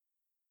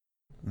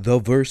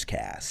The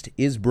Versecast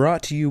is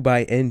brought to you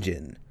by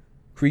Engine.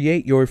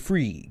 Create your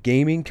free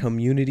gaming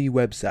community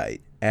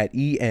website at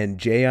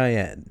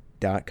enjin.com.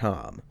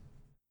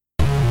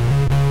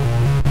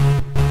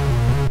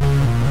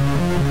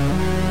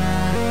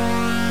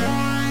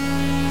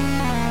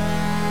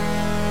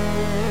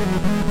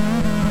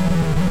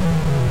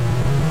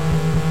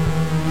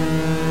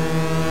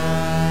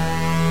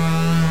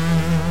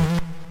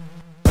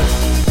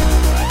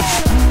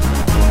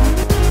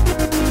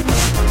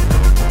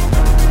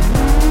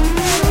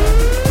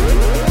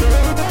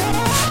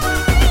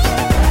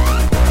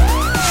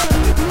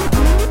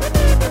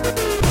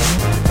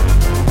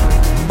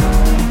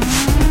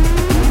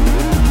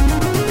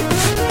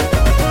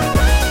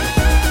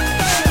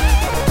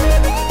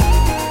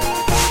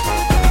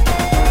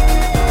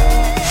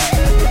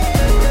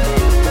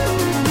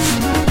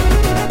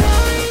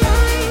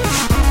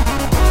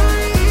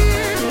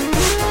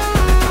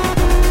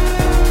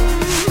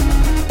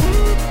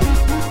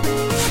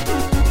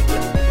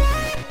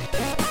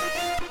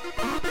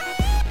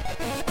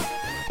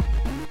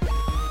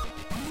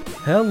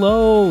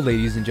 Hello,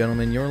 ladies and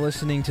gentlemen. You're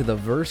listening to the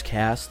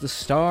Versecast, the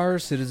Star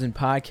Citizen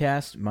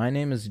podcast. My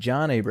name is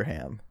John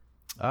Abraham.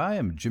 I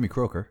am Jimmy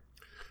Croker.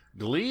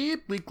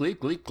 Gleep, gleep, gleep,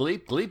 gleep,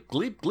 gleep, gleep,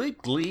 gleep, gleep,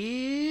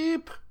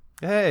 gleep.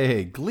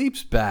 Hey,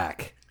 Gleep's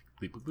back.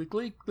 Gleep, gleep,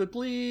 gleep, gleep,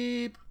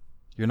 gleep.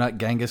 You're not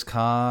Genghis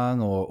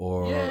Khan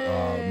or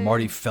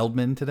Marty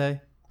Feldman today?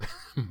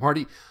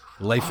 Marty.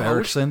 Leif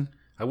Erikson?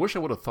 I wish I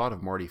would have thought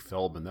of Marty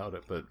Feldman,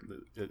 but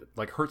it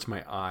like hurts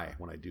my eye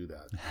when I do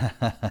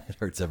that. It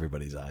hurts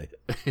everybody's eye.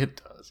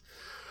 It does.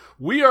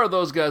 We are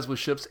Those Guys with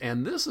Ships,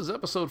 and this is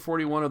episode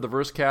 41 of the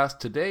Versecast.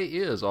 Today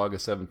is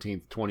August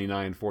 17th,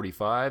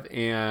 2945,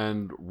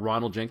 and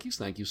Ronald Jenkins,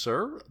 thank you,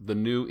 sir. The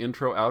new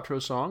intro-outro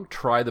song,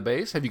 Try the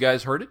Bass. Have you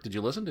guys heard it? Did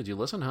you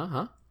listen?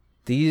 Huh?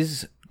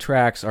 These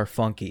tracks are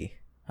funky.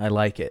 I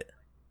like it.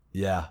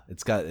 Yeah,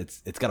 it's got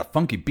a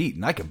funky beat,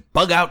 and I can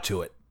bug out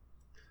to it.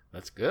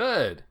 That's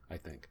good, I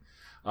think.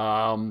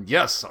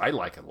 Yes, I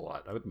like it a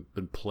lot. I've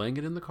been playing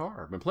it in the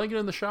car. I've been playing it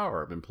in the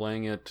shower. I've been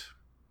playing it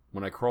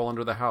when I crawl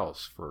under the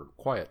house for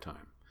quiet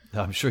time.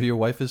 I'm sure your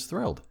wife is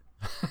thrilled.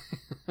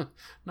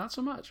 Not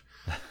so much.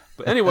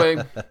 But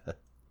anyway,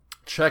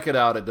 check it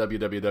out at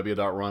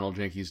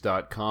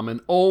www.ronaldjenkins.com.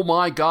 And oh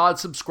my God,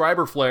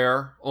 subscriber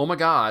flare. Oh my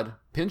God.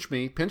 Pinch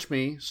me,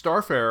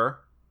 Starfarer.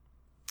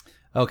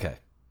 Okay.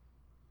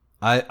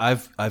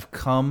 I've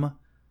come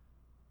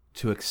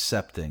to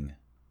accepting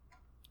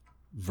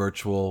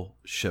virtual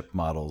ship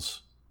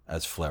models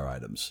as flare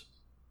items.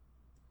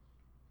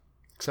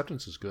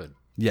 Acceptance is good.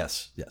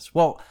 Yes.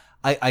 Well,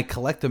 I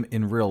collect them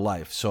in real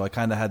life, so I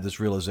kind of had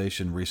this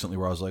realization recently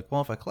where I was like,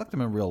 well, if I collect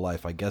them in real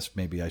life, I guess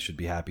maybe I should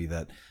be happy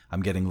that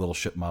I'm getting little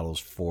ship models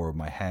for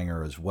my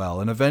hangar as well.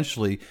 And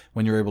eventually,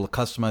 when you're able to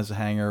customize the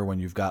hangar, when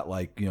you've got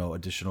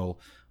additional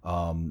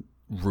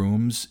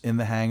rooms in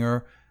the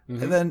hangar,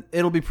 and then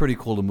it'll be pretty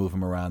cool to move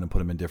them around and put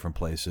them in different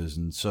places.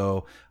 And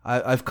so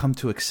I've come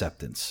to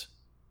acceptance.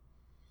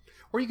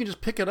 Or you can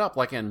just pick it up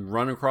and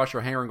run across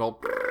your hangar and go.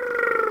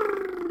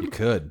 You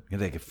could.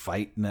 They could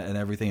fight and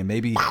everything, and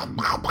maybe in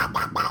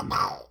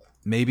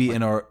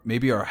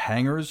our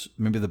hangars,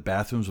 maybe the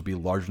bathrooms will be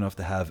large enough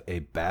to have a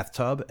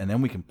bathtub, and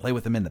then we can play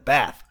with them in the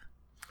bath.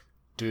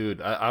 Dude,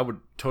 I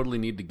would totally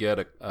need to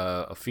get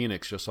a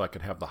Phoenix just so I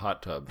could have the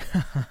hot tub.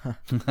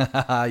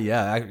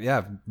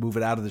 Yeah. Move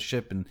it out of the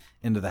ship and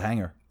into the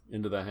hangar.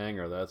 Into the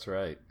hangar, that's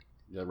right.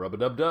 Yeah,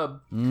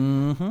 rub-a-dub-dub.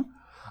 Mm-hmm.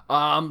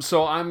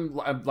 So I'm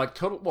like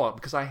total. Well,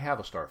 because I have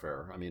a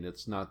Starfarer. I mean,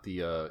 it's not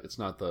the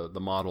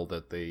model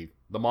that the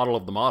model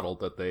of the model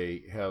that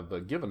they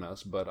have given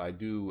us, but I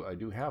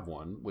do have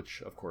one,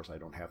 which of course I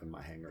don't have in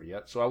my hangar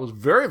yet. So I was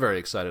very, very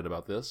excited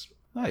about this.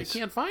 Nice. I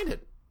can't find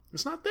it.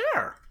 It's not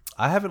there.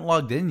 I haven't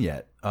logged in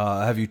yet.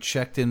 Have you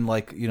checked in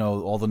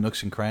all the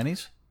nooks and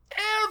crannies?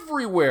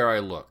 Everywhere I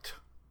looked.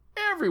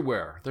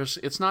 Everywhere.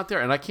 It's not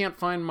there, and I can't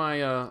find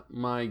my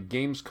my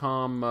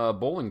Gamescom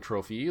bowling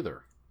trophy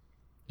either.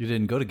 You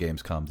didn't go to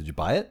Gamescom. Did you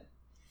buy it?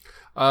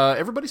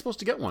 Everybody's supposed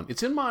to get one.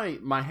 It's in my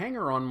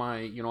hangar on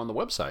my on the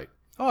website.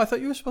 Oh, I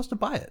thought you were supposed to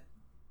buy it.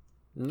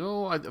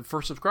 No,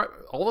 for subscribe,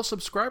 all the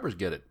subscribers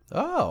get it.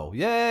 Oh,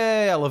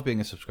 yay! I love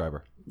being a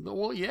subscriber.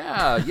 Well,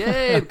 yeah,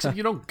 yay! Except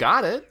you don't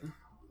got it,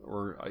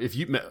 or if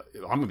you,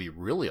 I'm gonna be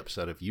really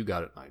upset if you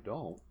got it and I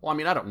don't. Well, I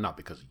mean, I don't, not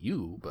because of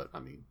you, but I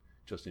mean,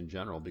 just in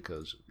general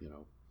because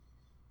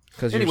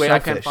Because anyway, you're I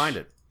selfish. can't find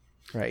it.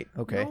 Right.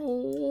 Okay.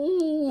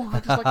 No, I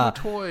just like my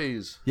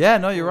toys. Yeah,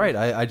 no, you're right.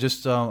 I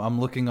just I'm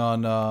looking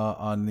on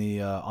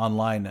the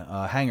online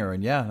hangar,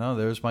 and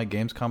there's my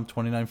Gamescom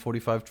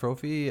 2945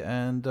 trophy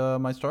and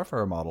my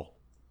Starfarer model.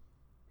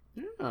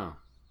 Yeah,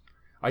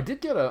 I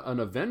did get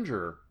an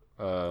Avenger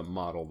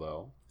model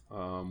though,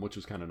 which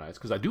is kind of nice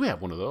because I do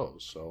have one of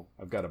those. So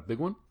I've got a big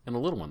one and a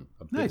little one,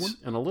 a big one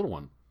and a little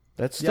one.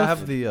 That's I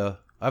have the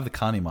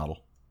Connie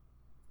model.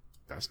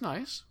 That's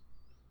nice.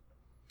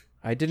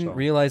 I didn't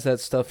realize that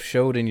stuff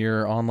showed in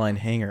your online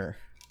hangar.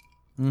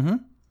 Mm-hmm.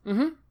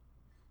 Mm-hmm.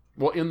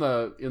 Well, in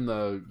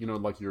the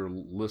like your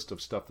list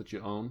of stuff that you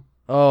own.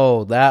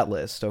 Oh, that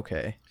list.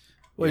 Okay.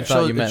 Well, I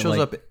thought you it meant shows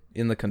like up.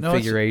 in the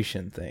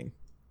configuration thing.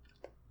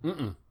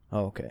 Mm-mm.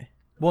 Oh, okay.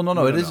 Well, no,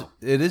 No, it is. no.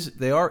 It is.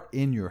 They are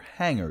in your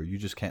hangar. You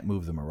just can't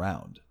move them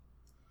around.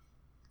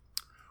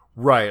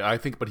 Right, I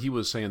think, but he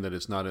was saying that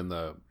it's not in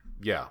the,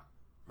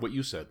 what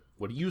you said.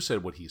 What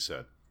he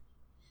said.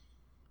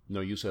 No,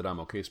 you said I'm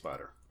okay,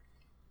 Spider.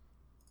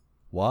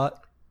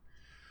 What?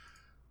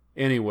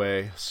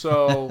 Anyway,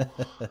 so...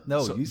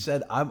 No, So- you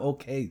said I'm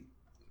okay.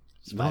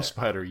 No,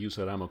 Spider, you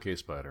said I'm okay,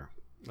 Spider.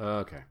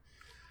 Okay.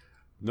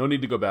 No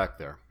need to go back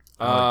there.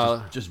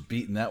 Just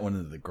beating that one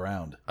into the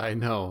ground. I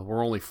know.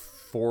 We're only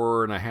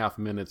 4.5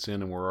 minutes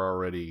in, and we're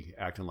already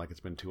acting like it's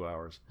been 2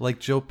 hours. Like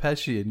Joe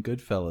Pesci in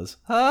Goodfellas.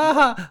 Ha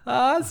ha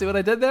ha! See what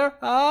I did there?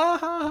 Ha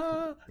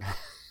ha ha!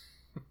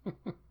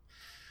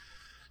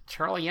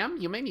 Charlie M.,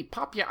 you made me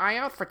pop your eye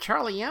out for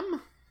Charlie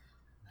M.?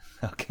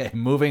 Okay,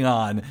 moving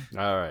on.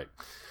 All right.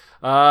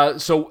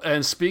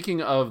 And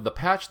speaking of the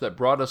patch that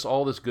brought us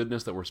all this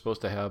goodness that we're supposed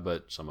to have,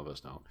 but some of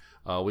us don't,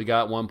 we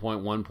got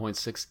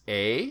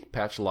 1.1.6a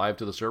patch live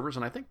to the servers,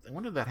 and I think,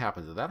 when did that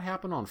happen? Did that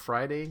happen on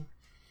Friday?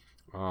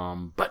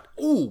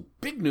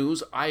 Big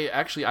news!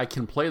 I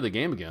can play the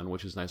game again,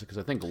 which is nice because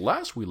I think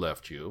last we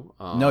left you,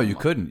 No, you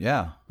couldn't.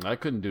 Yeah. I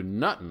couldn't do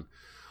nothing.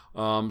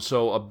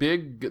 So a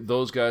big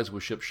those guys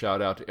with ship shout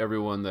out to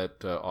everyone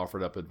that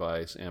offered up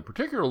advice, and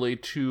particularly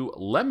to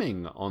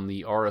Lemming on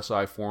the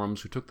RSI forums,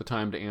 who took the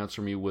time to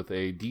answer me with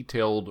a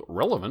detailed,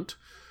 relevant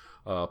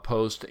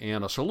post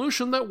and a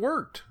solution that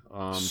worked.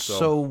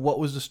 So what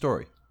was the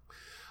story?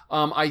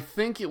 I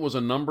think it was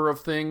a number of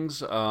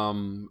things.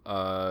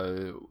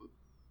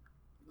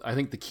 I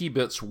think the key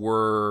bits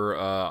were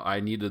I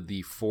needed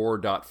the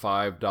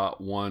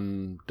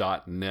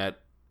 4.5.1.net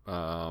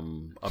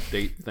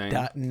update thing.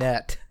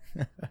 .net.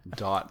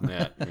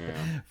 .net,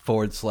 yeah.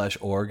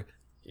 /org.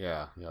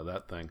 Yeah,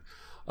 that thing.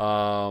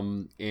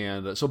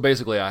 And so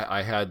basically,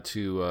 I had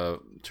to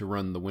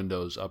run the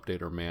Windows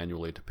updater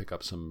manually to pick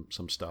up some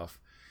stuff,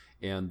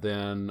 and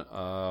then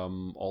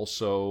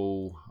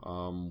also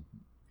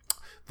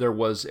there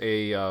was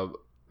a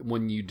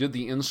when you did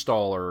the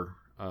installer,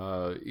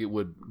 it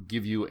would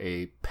give you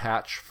a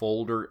patch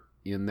folder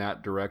in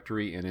that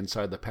directory, and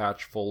inside the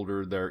patch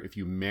folder there, if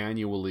you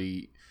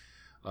manually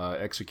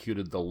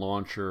executed the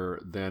launcher,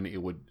 then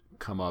it would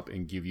come up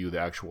and give you the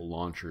actual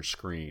launcher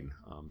screen.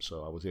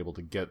 So I was able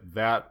to get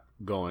that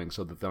going,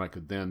 so that then I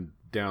could then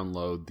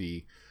download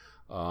the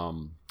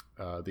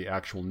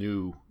actual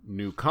new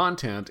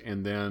content,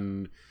 and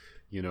then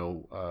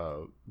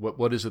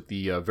what is it,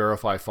 the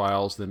verify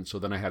files. Then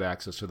I had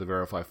access to the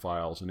verify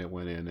files, and it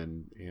went in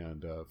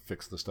and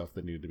fixed the stuff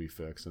that needed to be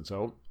fixed. And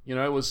so it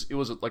was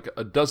like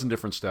a dozen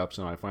different steps,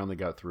 and I finally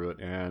got through it,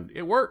 and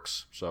it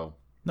works. So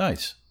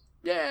Nice.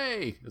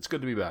 yay! It's good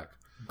to be back.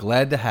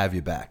 Glad to have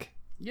you back.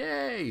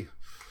 Yay!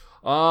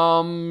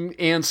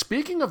 And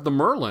speaking of the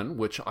Merlin,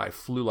 which I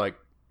flew like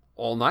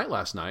all night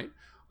last night,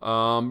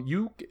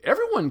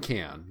 everyone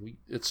can.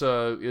 It's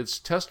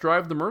test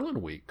drive the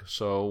Merlin week.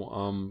 So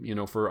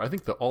I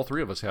think that all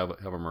three of us have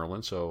a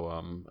Merlin.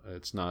 So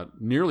it's not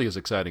nearly as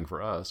exciting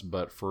for us,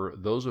 but for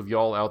those of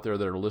y'all out there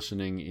that are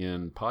listening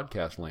in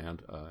podcast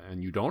land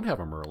and you don't have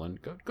a Merlin,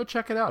 go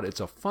check it out. It's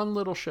a fun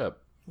little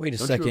ship. Wait a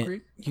Don't you second.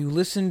 agree? You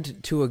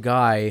listened to a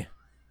guy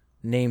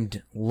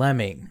named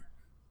Lemming.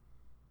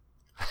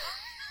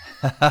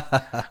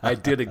 I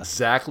did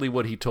exactly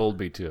what he told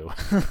me to.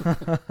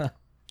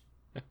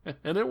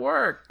 And it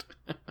worked.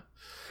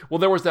 Well,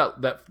 there was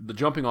the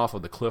jumping off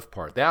of the cliff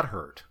part. That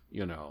hurt.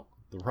 The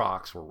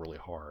rocks were really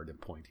hard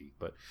and pointy.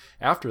 But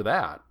after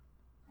that,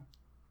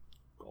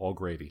 all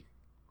gravy.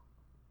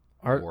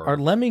 Or Are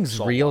lemmings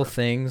salt real water.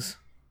 things?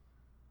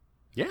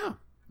 Yeah.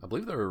 I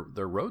believe they're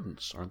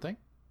rodents, aren't they?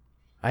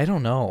 I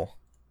don't know.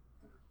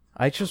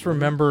 I just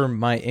remember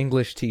my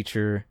English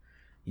teacher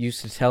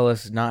used to tell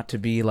us not to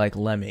be like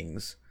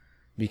lemmings,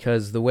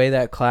 because the way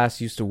that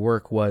class used to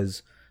work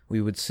was we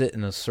would sit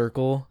in a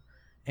circle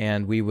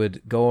and we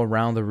would go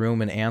around the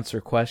room and answer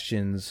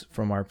questions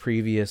from our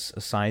previous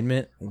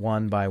assignment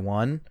one by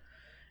one.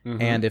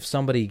 Mm-hmm. And if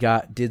somebody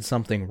did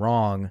something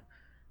wrong,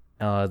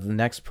 the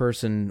next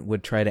person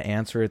would try to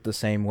answer it the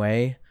same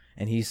way,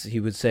 and he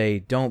would say,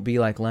 "Don't be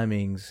like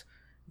lemmings,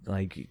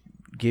 like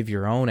give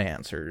your own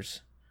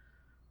answers."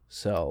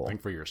 So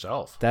Think for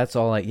yourself. that's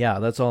all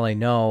I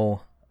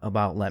know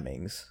about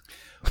lemmings.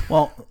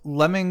 Well,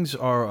 lemmings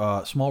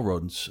are small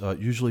rodents,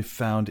 usually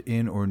found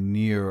in or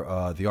near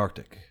the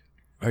Arctic.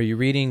 Are you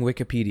reading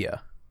Wikipedia?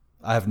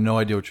 I have no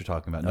idea what you're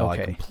talking about. No, I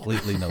Okay.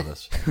 completely know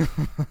this.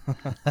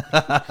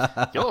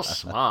 You're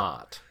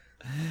smart.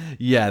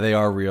 Yeah, they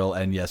are real,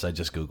 and yes, I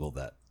just Googled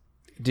that.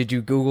 Did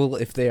you Google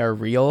if they are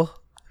real?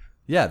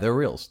 Yeah, they're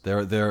reals.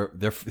 They're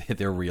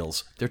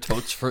reals. They're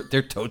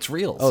totes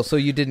reals. Oh, so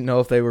you didn't know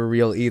if they were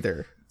real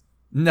either.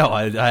 No,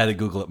 I had to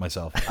Google it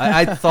myself.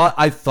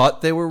 I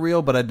thought they were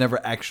real, but I'd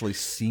never actually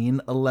seen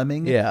a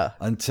lemming. Yeah.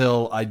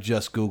 Until I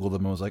just Googled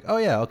them and was like, oh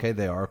yeah, okay,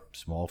 they are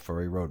small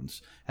furry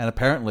rodents. And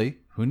apparently,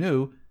 who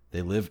knew,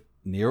 they live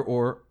near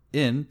or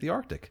in the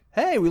Arctic.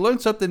 Hey, we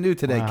learned something new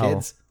today, Wow.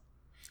 kids.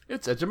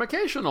 It's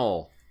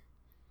educational.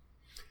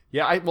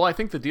 Yeah, I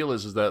think the deal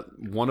is that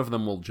one of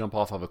them will jump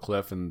off of a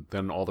cliff, and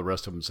then all the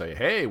rest of them say,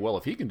 "Hey, well,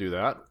 if he can do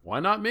that, why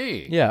not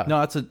me?" Yeah.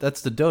 No,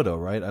 that's the dodo,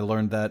 right? I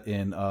learned that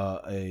in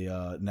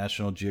a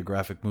National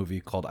Geographic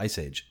movie called Ice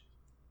Age.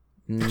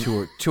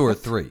 Two or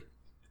three.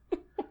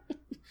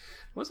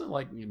 Wasn't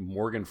like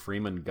Morgan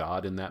Freeman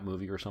God in that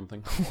movie or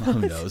something?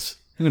 Who knows?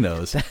 Who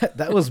knows?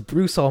 That was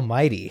Bruce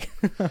Almighty.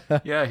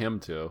 Yeah, him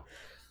too.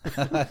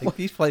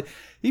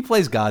 He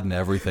plays God in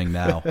everything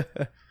now.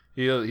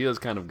 He is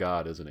kind of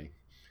God, isn't he?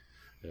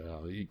 Yeah,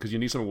 because you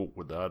need someone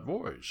with that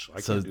voice.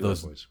 I can't do that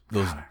voice.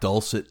 Those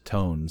dulcet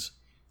tones.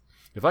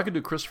 If I could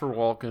do Christopher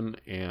Walken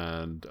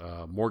and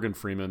Morgan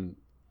Freeman,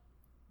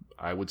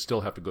 I would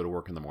still have to go to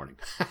work in the morning.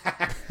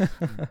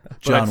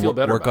 John, I'd feel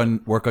better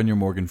work on your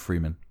Morgan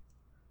Freeman.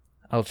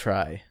 I'll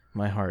try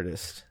my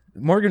hardest.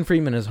 Morgan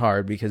Freeman is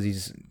hard because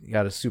he's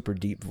got a super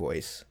deep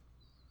voice.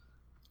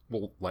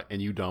 Well,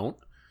 and you don't?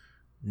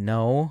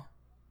 No.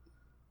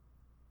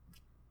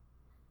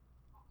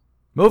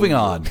 Moving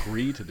on.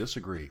 Agree to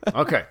disagree.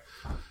 Okay.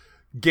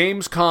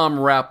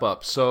 Gamescom wrap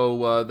up.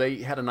 So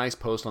they had a nice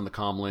post on the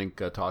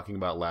Comlink talking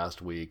about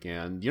last week,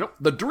 and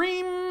the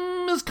dream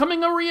is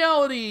coming a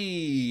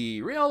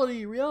reality.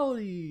 Reality.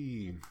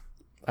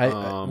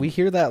 We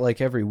hear that like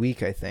every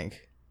week, I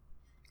think.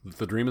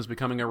 The dream is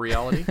becoming a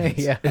reality.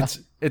 Yeah.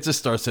 It's a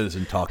Star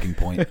Citizen talking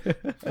point.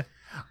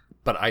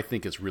 But I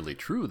think it's really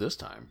true this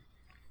time.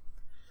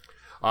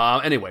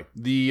 Anyway,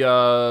 the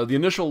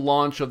initial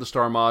launch of the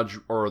Star Mod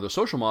or the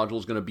social module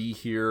is going to be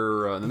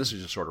here, and this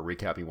is just sort of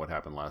recapping what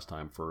happened last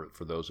time for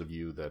those of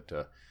you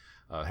that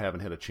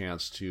haven't had a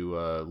chance to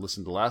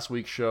listen to last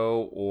week's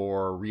show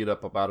or read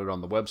up about it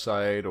on the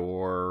website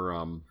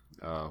or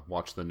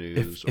watch the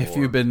news. If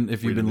you've been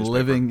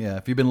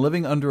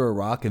living under a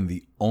rock and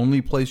the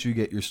only place you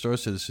get your Star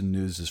Citizen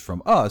news is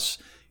from us,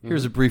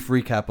 here's a brief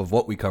recap of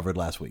what we covered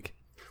last week.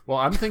 Well,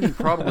 I'm thinking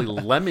probably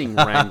lemming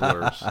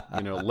wranglers,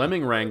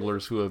 lemming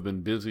wranglers who have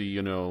been busy,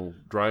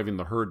 driving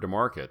the herd to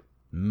market.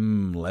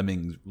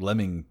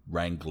 Lemming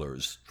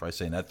wranglers. Try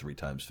saying that 3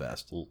 times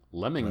fast.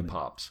 Lemming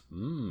pops.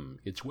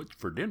 It's what's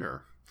for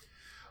dinner.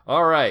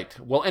 All right.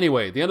 Well,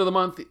 anyway, the end of the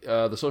month,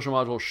 the social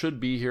module should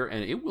be here,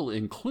 and it will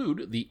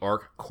include the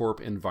ArcCorp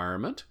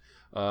environment.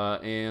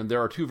 And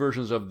there are 2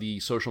 versions of the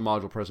social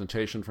module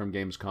presentation from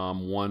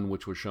Gamescom, one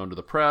which was shown to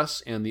the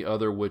press, and the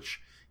other which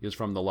is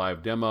from the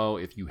live demo.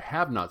 If you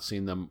have not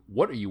seen them,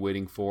 what are you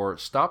waiting for?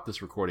 Stop this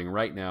recording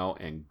right now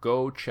and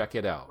go check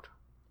it out.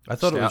 I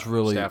thought it was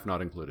really staff not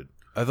included.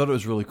 I thought it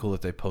was really cool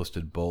that they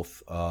posted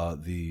both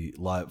the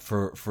live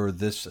for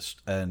this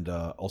and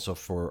also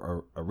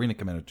for Arena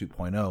Commander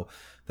 2.0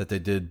 that they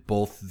did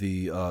both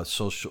the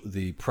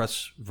the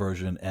press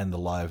version and the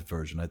live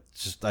version. I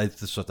just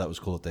thought that was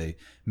cool that they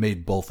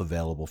made both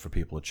available for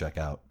people to check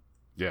out.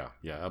 Yeah,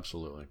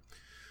 absolutely.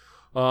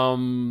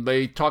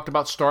 They talked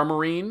about Star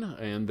Marine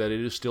and that it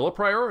is still a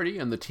priority,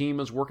 and the team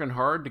is working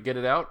hard to get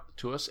it out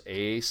to us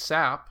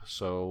ASAP.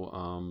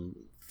 So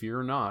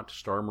fear not,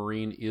 Star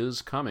Marine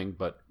is coming,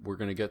 but we're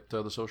going to get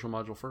the social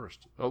module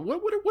first.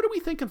 What are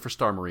we thinking for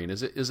Star Marine?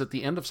 Is it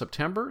the end of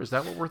September? Is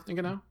that what we're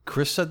thinking now?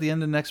 Chris said the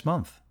end of next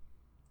month,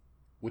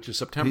 which is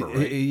September,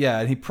 right? Yeah,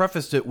 and he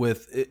prefaced it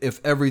with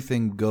if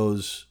everything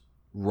goes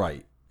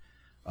right.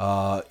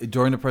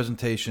 During the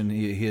presentation,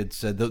 he had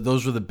said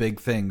those were the big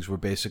things. Were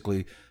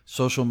basically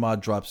social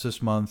mod drops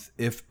this month.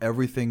 If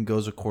everything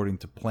goes according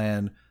to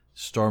plan,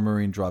 Star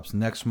Marine drops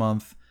next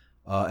month,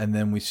 and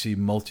then we see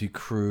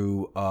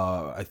multi-crew.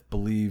 I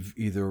believe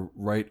either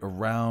right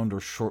around or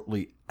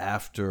shortly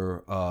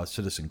after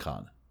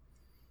CitizenCon.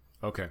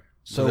 Okay,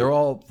 so they're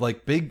all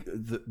like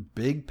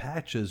big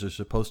patches are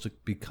supposed to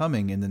be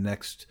coming in the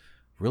next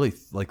really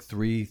like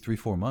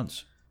 3-4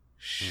 months.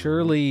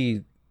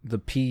 Surely. The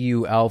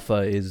PU Alpha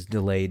is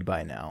delayed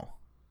by now.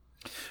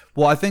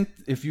 Well, I think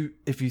if you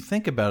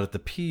think about it, the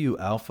PU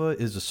Alpha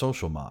is a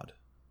social mod,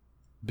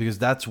 because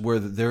that's where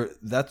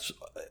that's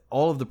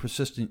all of the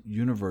persistent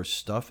universe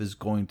stuff is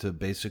going to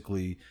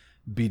basically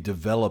be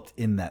developed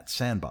in that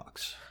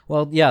sandbox.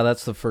 Well, yeah,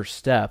 that's the first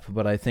step,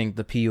 but I think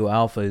the PU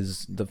Alpha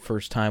is the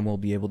first time we'll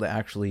be able to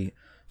actually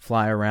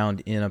fly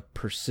around in a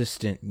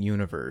persistent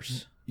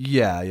universe.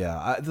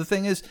 Yeah. The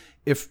thing is,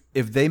 if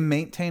they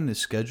maintain the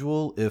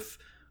schedule, if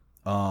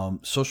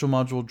social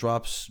module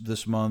drops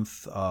this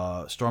month,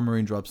 Star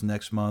Marine drops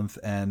next month,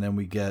 and then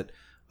we get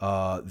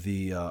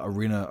the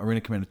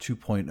Arena Commander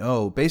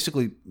 2.0.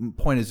 Basically,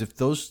 point is, if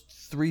those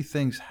 3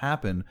 things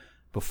happen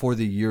before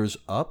the year's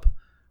up,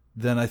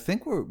 then I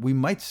think we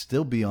might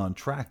still be on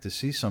track to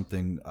see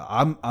something.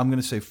 I'm going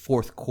to say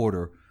fourth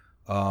quarter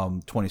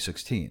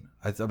 2016.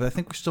 I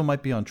think we still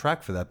might be on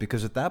track for that,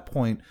 because at that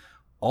point,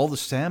 all the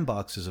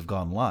sandboxes have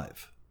gone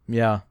live.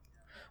 Yeah.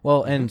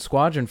 Well, and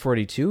Squadron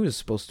 42 is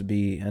supposed to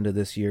be end of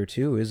this year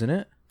too, isn't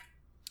it?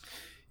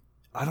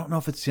 I don't know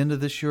if it's the end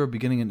of this year or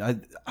beginning.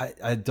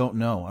 I don't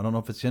know. I don't know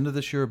if it's the end of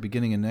this year or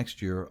beginning of next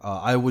year.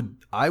 I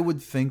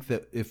would think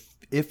that if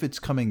it's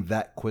coming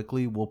that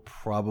quickly, we'll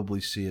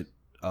probably see it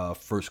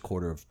first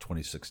quarter of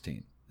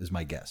 2016 is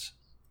my guess.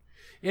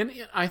 And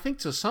I think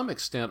to some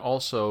extent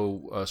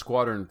also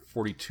Squadron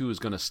 42 is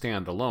going to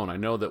stand alone. I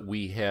know that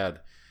we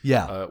had,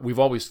 we've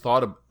always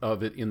thought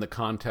of it in the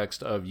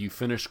context of you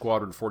finish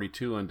Squadron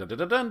 42 and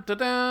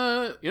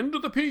da-da-da-da-da, into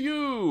the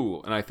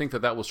PU. And I think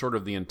that was sort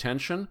of the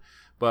intention.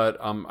 But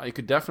I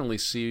could definitely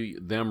see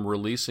them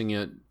releasing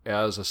it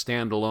as a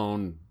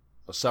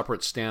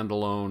separate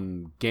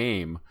standalone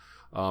game.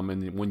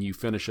 And when you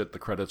finish it, the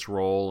credits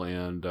roll,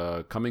 and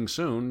coming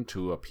soon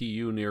to a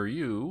PU near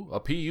you,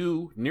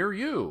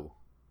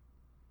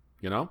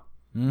 You know?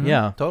 Mm-hmm.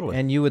 Yeah, totally.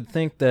 And you would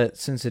think that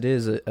since it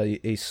is a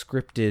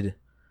scripted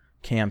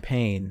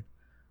campaign,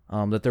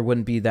 that there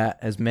wouldn't be that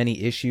as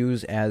many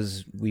issues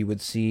as we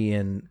would see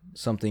in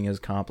something as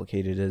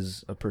complicated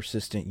as a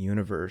persistent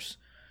universe.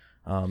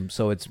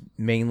 So it's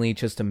mainly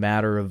just a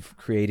matter of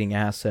creating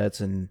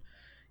assets and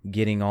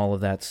getting all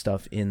of that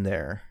stuff in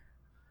there.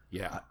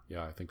 Yeah,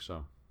 I think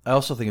so. I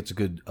also think it's a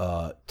good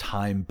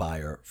time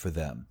buyer for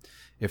them.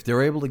 If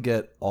they're able to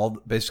get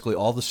basically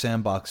all the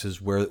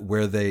sandboxes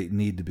where they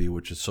need to be,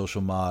 which is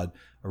Social Mod,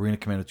 Arena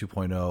Commander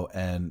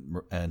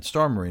 2.0, and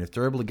Star Marine, if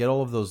they're able to get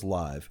all of those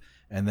live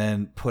and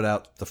then put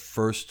out the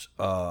first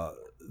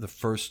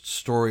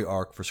story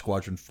arc for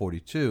Squadron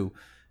 42,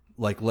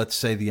 like let's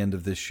say the end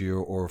of this year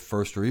or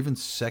first or even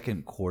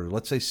second quarter,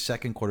 let's say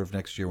second quarter of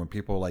next year, when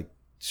people are like,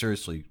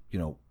 seriously,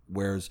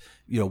 where's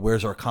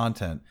our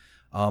content?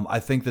 I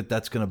think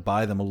that's going to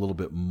buy them a little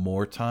bit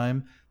more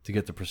time to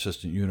get the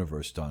persistent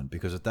universe done,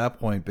 because at that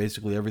point,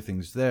 basically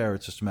everything's there.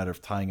 It's just a matter of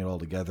tying it all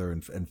together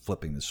and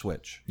flipping the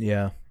switch.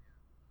 Yeah.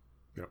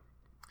 Yep.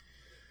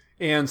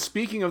 And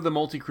speaking of the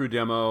multi-crew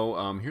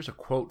demo, here's a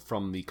quote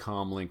from the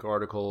Comlink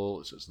article.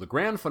 It says, "The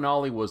grand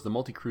finale was the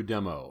multi-crew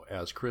demo.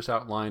 As Chris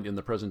outlined in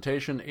the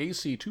presentation,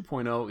 AC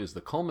 2.0 is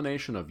the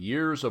culmination of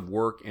years of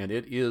work, and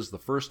it is the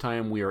first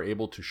time we are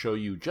able to show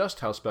you just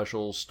how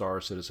special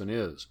Star Citizen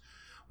is.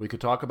 We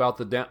could talk about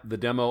the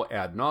demo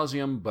ad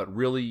nauseum, but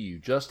really you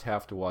just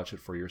have to watch it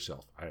for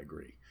yourself." I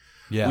agree.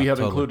 Yeah, we have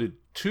totally included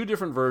two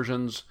different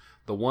versions,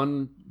 the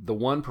one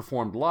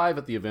performed live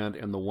at the event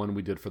and the one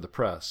we did for the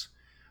press.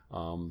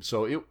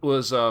 So it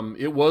was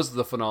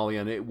the finale,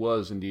 and it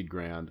was indeed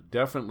grand.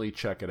 Definitely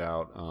check it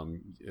out.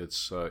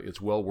 It's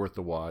well worth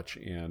the watch,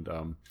 and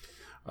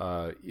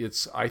I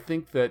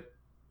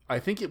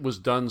think it was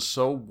done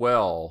so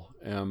well,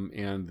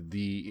 and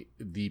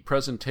the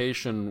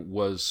presentation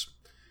was.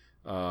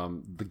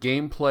 The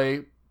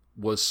gameplay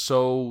was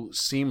so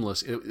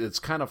seamless. It's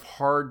kind of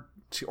hard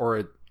to,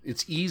 or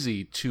it's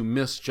easy to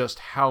miss just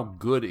how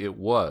good it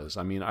was.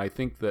 I mean, I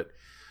think that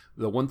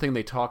the one thing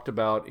they talked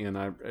about,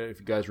 and if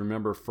you guys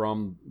remember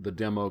from the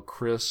demo,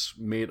 Chris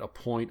made a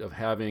point of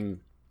having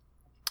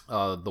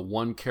the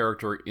one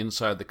character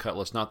inside the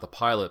Cutlass, not the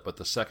pilot, but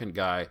the second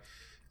guy,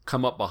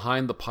 come up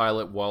behind the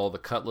pilot while the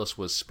Cutlass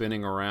was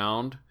spinning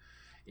around,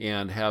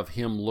 and have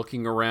him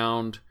looking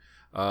around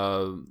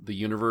the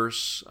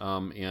universe,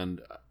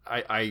 and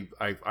I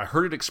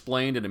heard it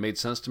explained, and it made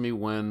sense to me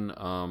when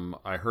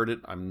I heard it.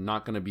 I'm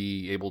not going to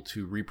be able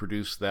to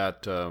reproduce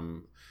that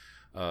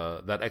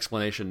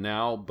explanation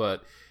now,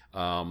 but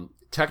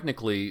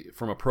technically,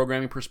 from a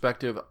programming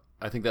perspective,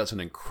 I think that's an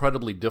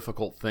incredibly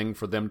difficult thing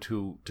for them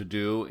to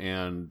do,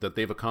 and that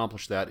they've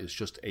accomplished that is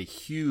just a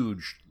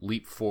huge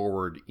leap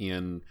forward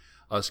in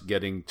us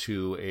getting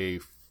to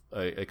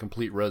a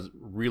complete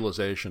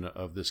realization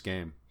of this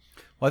game.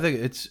 Well, I think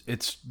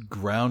it's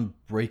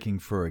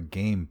groundbreaking for a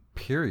game,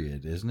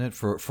 period, isn't it?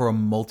 For a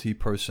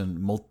multiplayer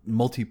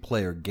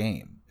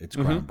game, it's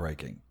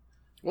groundbreaking.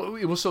 Well,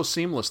 it was so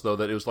seamless though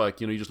that it was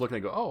like, you just look at it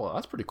and go, oh, well,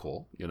 that's pretty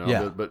cool,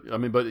 Yeah. But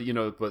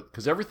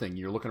because everything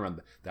you're looking around,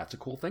 that's a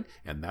cool thing,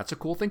 and that's a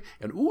cool thing,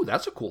 and ooh,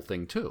 that's a cool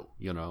thing too,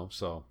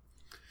 So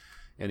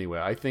anyway,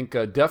 I think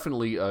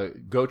definitely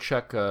go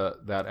check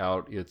that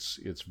out.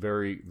 It's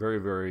very, very,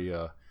 very.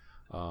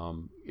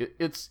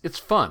 It's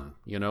fun,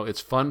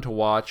 It's fun to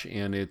watch,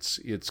 and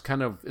it's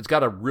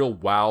got a real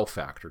wow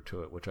factor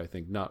to it, which I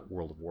think not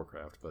World of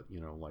Warcraft, but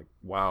like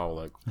wow,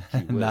 like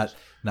gee whiz.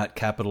 not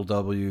capital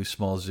W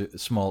small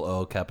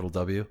O capital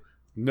W.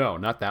 No,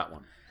 not that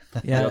one.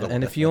 Yeah,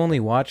 and if you only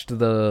watched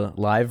the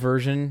live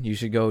version, you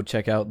should go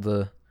check out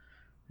the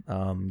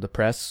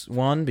press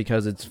one,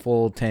 because it's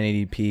full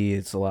 1080p.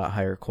 It's a lot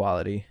higher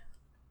quality.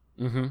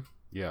 Mm-hmm.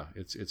 Yeah,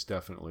 it's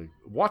definitely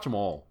watch them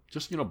all.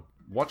 Just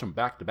watch them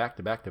back to back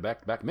to back to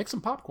back to back. Make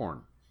some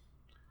popcorn.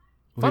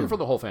 Fun for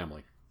the whole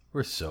family.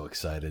 We're so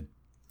excited.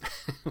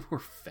 We're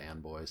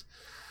fanboys.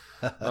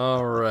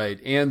 All right.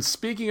 And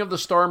speaking of the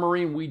Star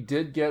Marine, we've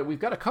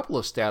got a couple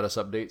of status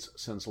updates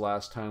since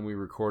last time we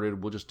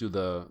recorded. We'll just do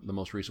the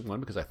most recent one,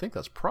 because I think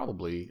that's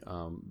probably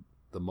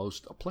the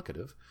most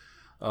applicative.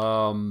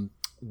 And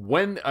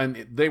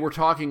they were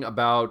talking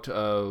about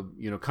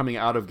coming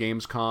out of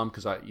Gamescom,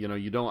 because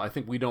I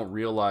think we don't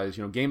realize,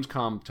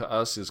 Gamescom to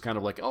us is kind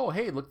of like, oh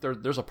hey, look,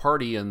 there's a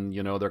party, and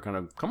they're kind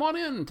of, come on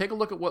in and take a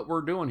look at what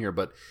we're doing here,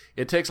 but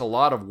it takes a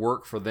lot of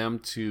work for them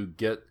to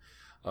get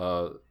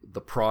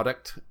the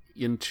product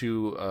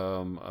into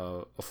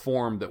a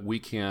form that we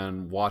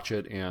can watch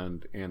it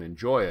and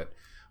enjoy it,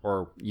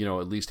 or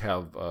at least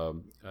have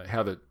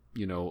it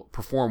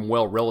perform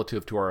well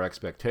relative to our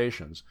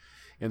expectations.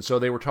 And so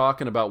they were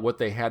talking about what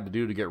they had to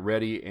do to get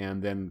ready,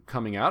 and then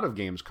coming out of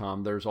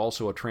Gamescom, there's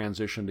also a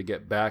transition to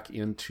get back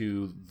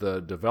into the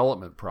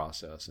development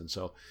process. And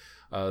so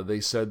they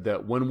said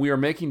that when we are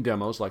making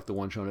demos like the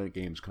one shown at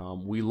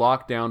Gamescom, we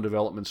lock down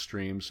development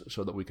streams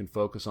so that we can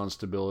focus on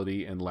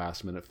stability and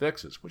last-minute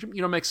fixes, which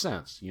makes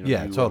sense.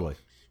 Totally.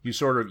 You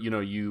sort of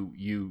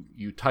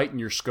you tighten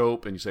your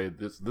scope and you say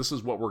this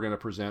is what we're going to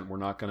present. We're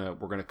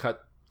going to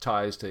cut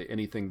ties to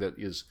anything that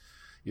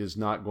is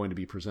not going to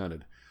be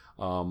presented.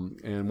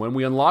 And when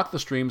we unlock the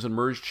streams and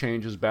merge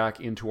changes back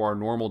into our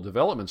normal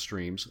development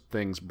streams,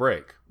 things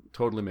break.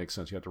 Totally makes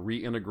sense. You have to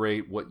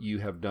reintegrate what you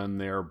have done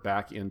there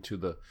back into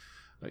the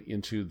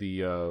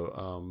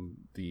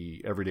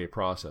everyday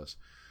process.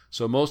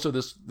 So most of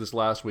this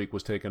last week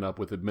was taken up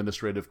with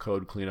administrative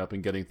code cleanup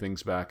and getting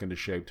things back into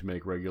shape to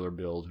make regular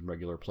builds and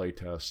regular play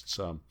tests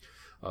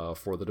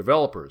for the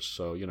developers.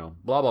 So,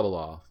 blah, blah,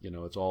 blah.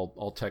 It's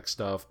all tech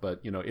stuff, but,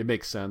 it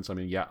makes sense. I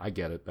mean, yeah, I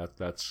get it.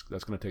 That's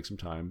going to take some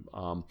time.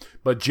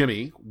 But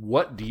Jimmy,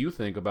 what do you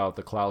think about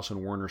the Klaus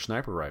and Werner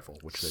sniper rifle,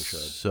 which they showed?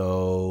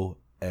 So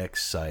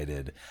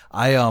excited.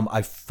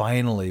 I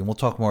finally, and we'll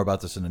talk more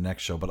about this in the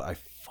next show, but I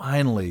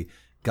finally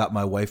got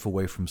my wife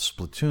away from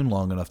Splatoon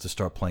long enough to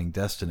start playing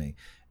Destiny.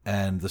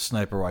 And the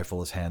sniper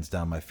rifle is hands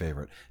down my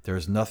favorite. There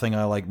is nothing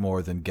I like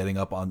more than getting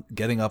up on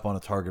a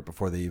target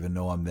before they even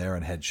know I'm there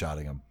and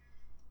headshotting them.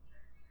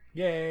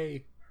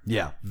 Yay!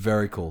 Yeah,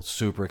 very cool.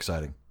 Super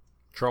exciting.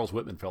 Charles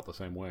Whitman felt the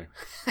same way.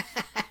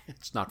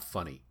 It's not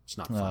funny. It's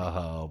not funny.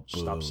 Oh,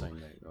 boo. Stop saying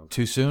that. Okay.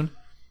 Too soon?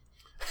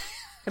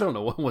 I don't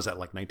know. What was that,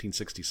 like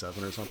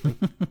 1967 or something?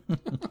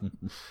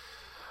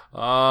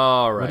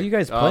 All right. What do you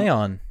guys play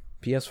on?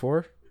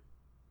 PS4?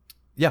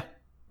 Yeah.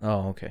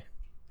 Oh, okay.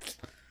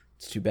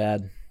 It's too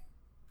bad.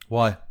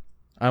 Why?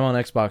 I'm on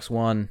Xbox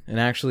One, and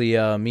actually,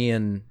 me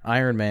and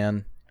Iron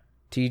Man,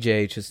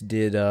 TJ, just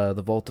did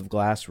the Vault of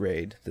Glass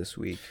raid this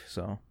week.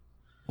 So,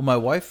 well, my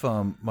wife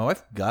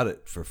got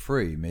it for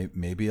free.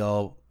 Maybe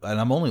I'll, and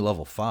I'm only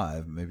level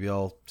 5. Maybe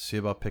I'll see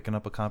about picking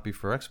up a copy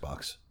for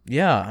Xbox.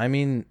 Yeah, I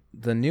mean,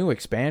 the new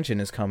expansion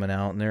is coming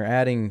out, and they're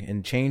adding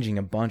and changing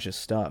a bunch of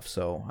stuff.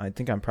 So, I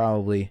think I'm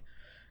probably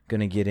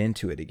gonna get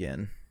into it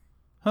again.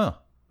 Huh.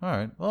 All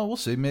right. Well, we'll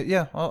see.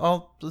 Yeah,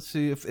 I'll let's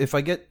see if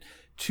I get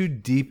too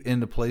deep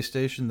into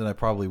PlayStation, then I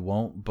probably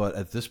won't. But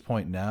at this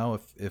point now,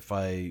 if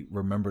I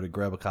remember to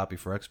grab a copy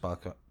for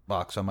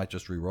Xbox, I might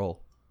just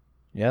re-roll.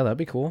 Yeah, that'd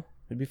be cool.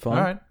 It'd be fun.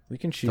 All right. We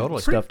can shoot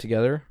Totally. stuff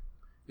together.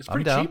 It's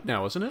pretty cheap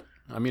now, isn't it?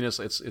 I mean, it's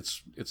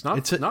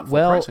not full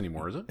well, price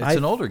anymore, is it? It's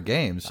an older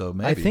game, so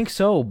maybe. I think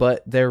so,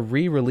 but they're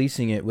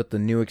re-releasing it with the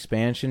new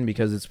expansion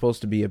because it's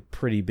supposed to be a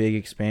pretty big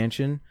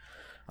expansion.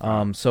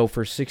 So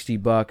for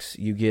 $60,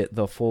 you get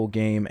the full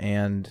game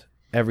and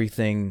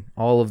everything,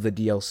 all of the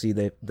DLC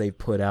that they've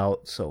put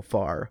out so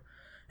far,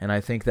 and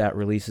I think that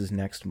releases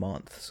next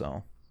month.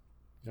 So,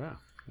 yeah,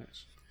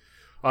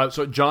 nice.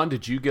 So John,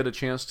 did you get a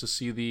chance to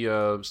see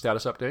the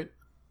status update?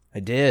 I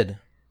did.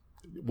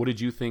 What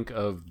did you think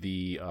of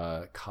the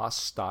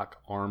Kostok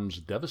Arms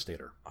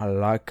Devastator? I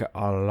like it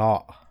a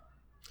lot.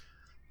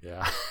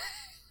 Yeah.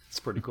 It's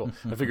pretty cool.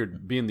 I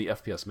figured, being the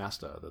FPS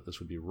master, that this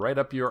would be right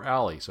up your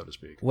alley, so to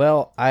speak.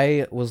 Well,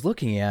 I was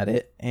looking at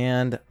it,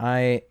 and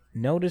I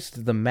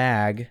noticed the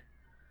mag,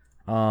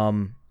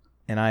 and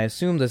I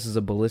assume this is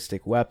a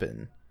ballistic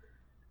weapon.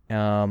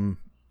 And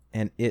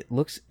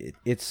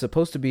it's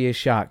supposed to be a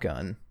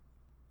shotgun.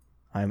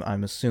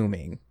 I'm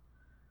assuming,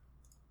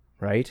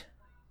 right?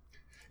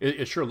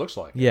 It sure looks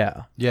like it.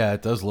 Yeah. Yeah,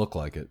 it does look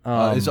like it.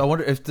 I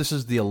wonder if this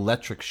is the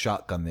electric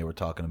shotgun they were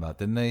talking about.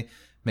 Didn't they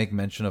make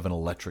mention of an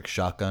electric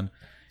shotgun?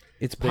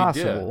 It's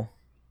possible.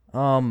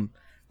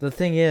 The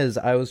thing is,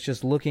 I was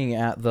just looking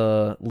at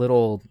the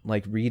little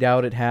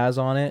readout it has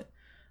on it,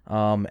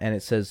 and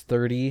it says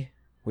 30,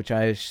 which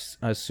I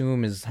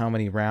assume is how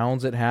many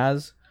rounds it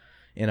has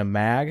in a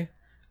mag.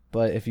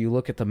 But if you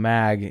look at the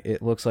mag,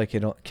 it looks like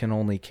it can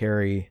only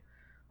carry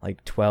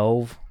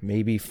 12,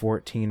 maybe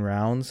 14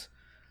 rounds.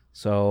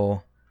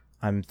 So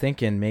I'm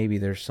thinking maybe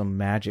there's some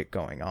magic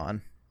going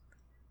on.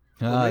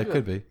 It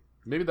could be.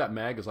 Maybe that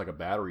mag is like a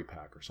battery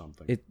pack or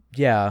something.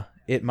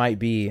 It might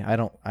be. I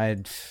don't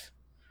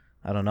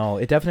know.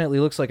 It definitely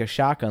looks like a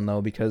shotgun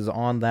though, because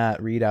on that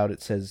readout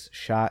it says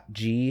Shot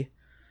G,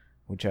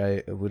 which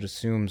I would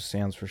assume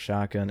stands for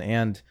shotgun,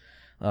 and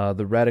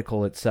the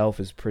reticle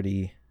itself is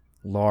pretty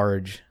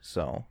large,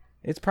 so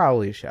it's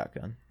probably a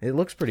shotgun. It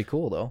looks pretty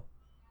cool though.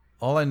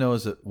 All I know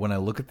is that when I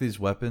look at these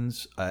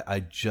weapons,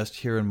 I just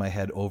hear in my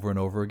head over and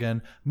over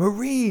again,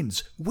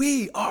 Marines,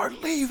 we are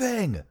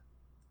leaving!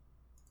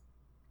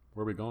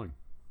 Where are we going?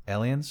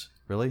 Aliens?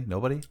 Really?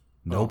 Nobody?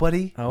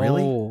 Nobody? Oh,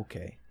 really?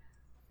 Okay.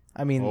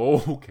 I mean...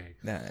 okay.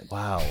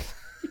 Wow.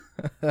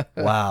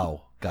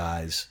 Wow,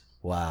 guys.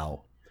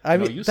 Wow. I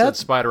mean, you said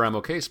Spider, I'm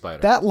okay,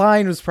 Spider. That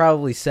line was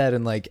probably said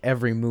in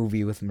every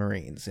movie with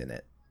Marines in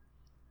it.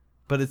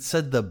 But it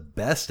said the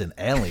best in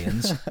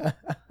Aliens.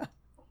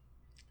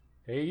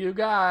 Hey, you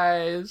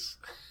guys.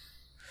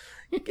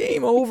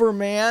 Game over,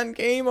 man.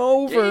 Game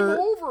over.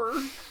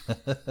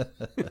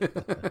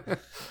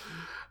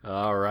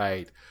 All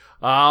right.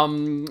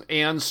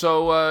 And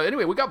so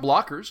anyway, we got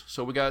blockers.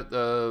 So we got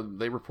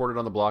they reported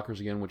on the blockers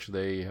again, which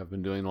they have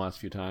been doing the last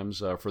few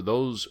times. For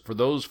those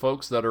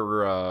folks that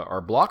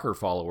are blocker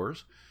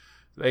followers,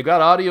 they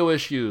got audio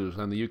issues,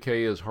 and the UK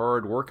is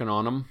hard working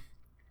on them.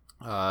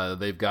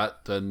 They've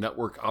got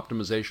network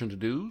optimization to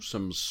do,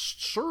 some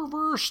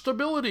server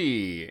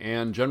stability,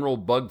 and general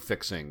bug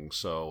fixing.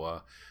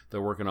 So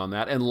they're working on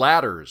that. And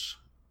ladders.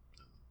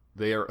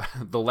 The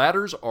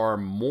ladders are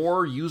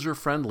more user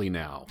friendly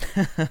now.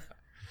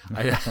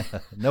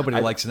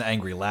 Nobody likes an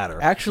angry ladder.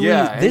 Actually,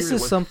 this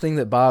is something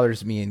that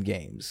bothers me in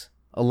games.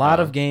 A lot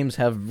of games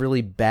have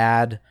really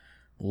bad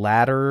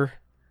laddering.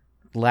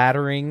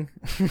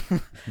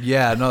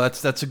 Yeah, no,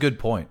 that's a good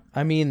point.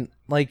 I mean,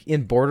 like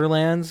in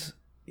Borderlands,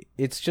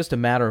 it's just a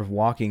matter of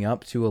walking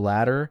up to a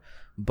ladder.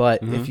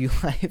 But if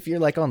you're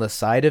like on the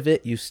side of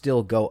it, you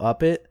still go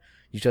up it.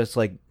 You just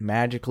like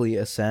magically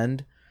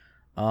ascend.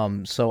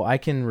 So I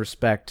can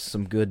respect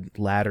some good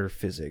ladder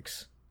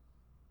physics.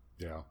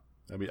 Yeah.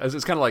 I mean,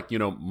 it's kind of like,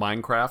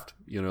 Minecraft,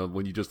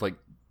 when you just sort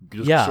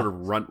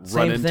of run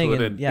into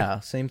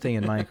it. Same thing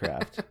in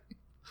Minecraft.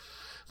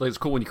 Like it's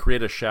cool when you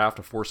create a shaft,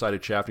 a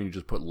 4-sided shaft, and you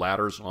just put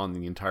ladders on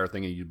the entire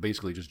thing, and you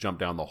basically just jump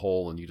down the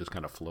hole and you just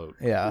kind of float.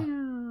 Yeah.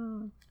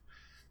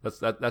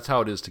 That's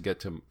how it is to get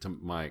to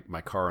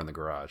my car in the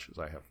garage. Is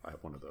I have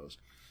one of those.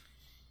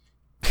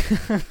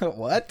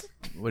 What?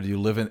 What, do you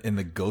live in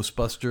the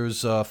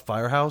Ghostbusters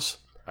firehouse?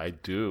 I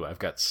do. I've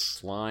got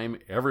slime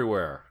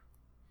everywhere.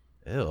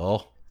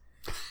 Ew.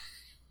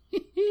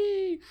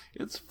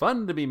 It's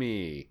fun to be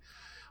me.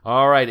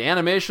 All right,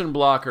 animation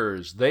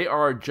blockers. They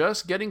are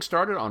just getting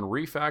started on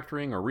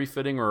refactoring or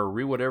refitting or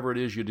whatever it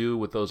is you do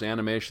with those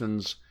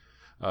animations.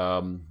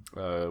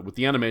 With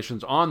the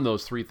animations on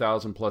those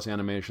 3,000 plus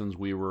animations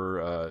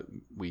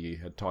we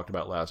had talked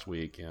about last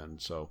week,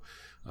 and so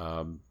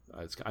I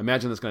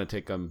imagine it's going to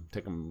take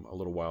them a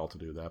little while to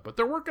do that, but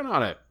they're working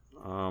on it.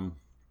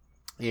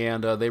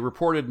 And they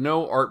reported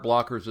no art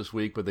blockers this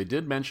week, but they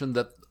did mention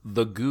that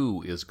the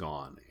goo is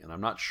gone, and I'm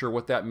not sure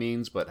what that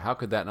means, but how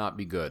could that not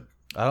be good?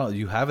 I don't.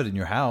 You have it in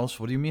your house.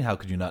 What do you mean? How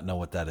could you not know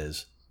what that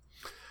is?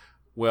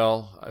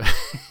 Well,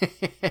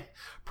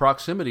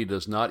 proximity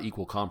does not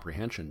equal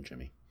comprehension,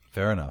 Jimmy.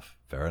 Fair enough.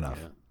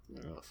 Yeah.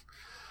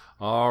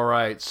 All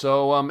right.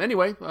 So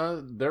anyway,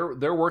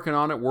 they're working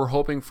on it. We're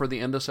hoping for the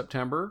end of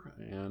September,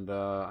 and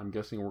I'm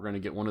guessing we're going to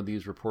get one of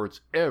these reports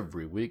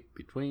every week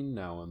between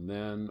now and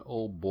then.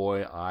 Oh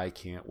boy, I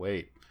can't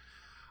wait.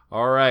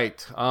 All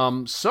right. A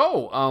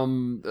little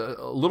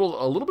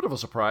bit of a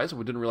surprise.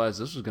 We didn't realize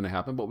this was going to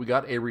happen, but we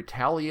got a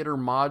Retaliator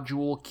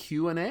module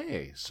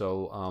Q&A.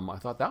 So I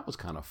thought that was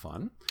kind of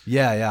fun.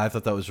 Yeah. I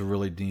thought that was a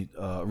really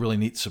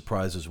neat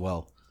surprise as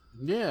well.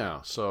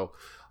 Yeah. So.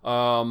 So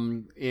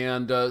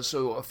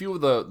a few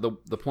of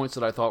the points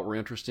that I thought were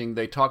interesting,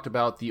 they talked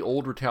about the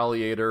old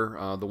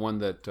Retaliator, the one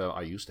that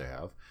I used to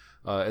have,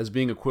 as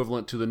being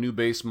equivalent to the new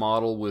base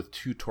model with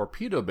 2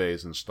 torpedo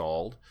bays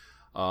installed.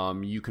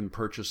 You can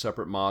purchase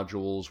separate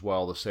modules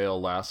while the sale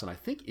lasts, and I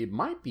think it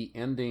might be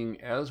ending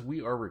as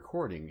we are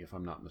recording, if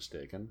I'm not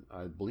mistaken.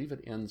 I believe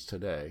it ends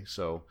today,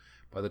 so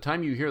by the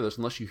time you hear this,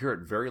 unless you hear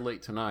it very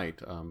late tonight,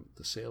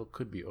 the sale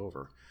could be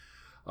over.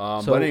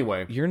 But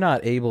anyway, you're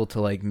not able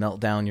to like melt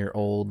down your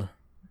old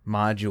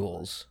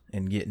modules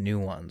and get new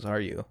ones, are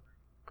you?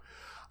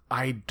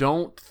 I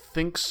don't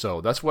think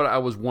so. That's what I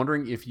was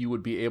wondering, if you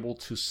would be able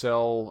to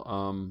sell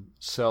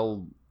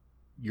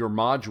your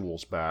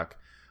modules back.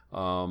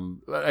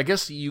 I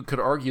guess you could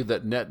argue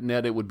that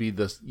net it would be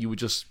this. You would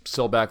just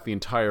sell back the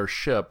entire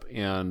ship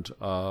and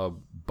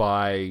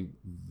buy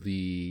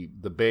the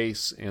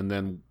base and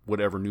then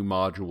whatever new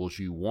modules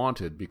you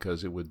wanted,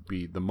 because it would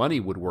be, the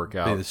money would work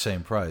out. It'd be the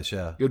same price,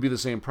 yeah. It would be the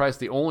same price.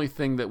 The only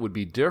thing that would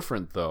be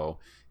different, though,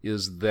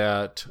 is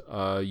that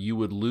you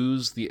would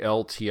lose the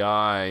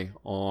LTI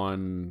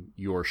on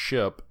your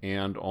ship,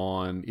 and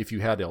on, if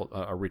you had an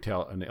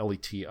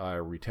LTI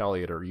or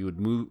Retaliator, you would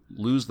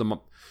lose the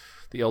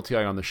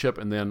LTI on the ship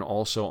and then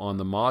also on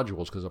the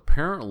modules, because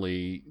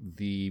apparently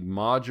the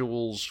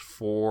modules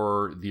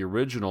for the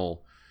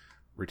original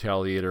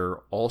Retaliator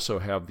also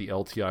have the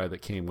LTI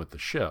that came with the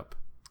ship.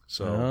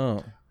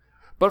 So,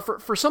 but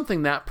for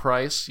something that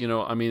price,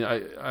 I mean,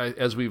 I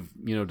as we've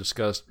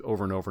discussed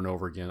over and over and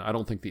over again, I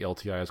don't think the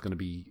LTI is going to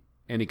be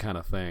any kind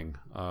of thing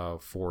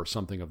for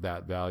something of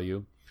that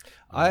value.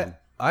 I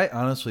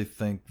honestly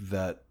think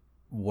that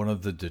one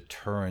of the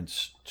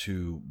deterrents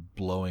to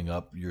blowing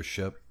up your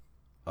ship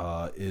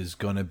is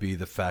going to be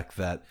the fact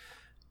that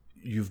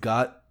you've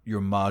got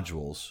your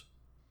modules,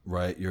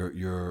 right?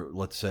 Your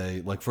let's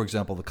say, like for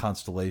example, the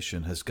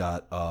Constellation has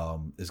got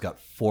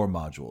 4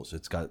 modules.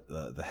 It's got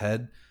the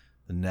head,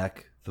 the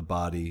neck, the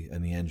body,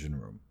 and the engine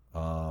room.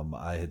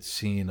 I had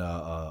seen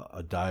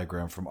a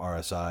diagram from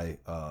RSI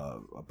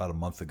about a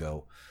month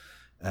ago,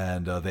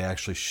 and they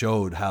actually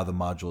showed how the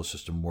modular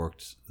system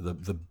worked.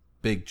 The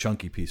big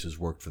chunky pieces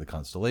worked for the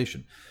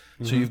Constellation.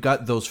 Mm-hmm. So you've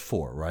got those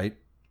 4, right?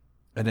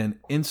 And then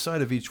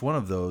inside of each one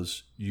of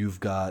those, you've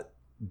got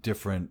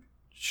different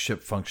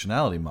ship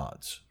functionality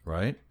mods,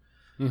 right?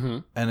 Mm-hmm.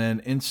 And then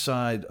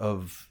inside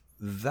of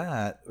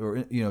that,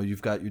 or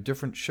you've got your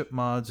different ship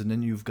mods, and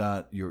then you've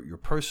got your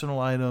personal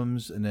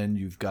items, and then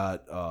you've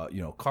got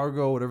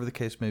cargo, whatever the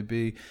case may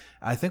be.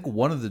 I think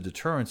one of the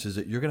deterrents is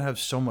that you're going to have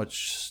so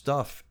much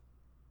stuff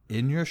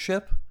in your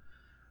ship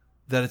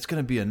that it's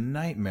going to be a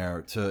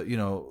nightmare to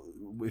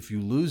if you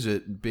lose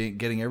it,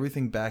 getting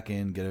everything back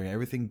in, getting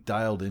everything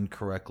dialed in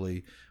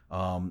correctly.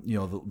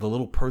 The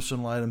little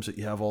personal items that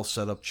you have all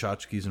set up,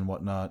 tchotchkes and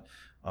whatnot.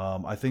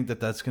 I think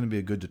that's going to be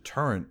a good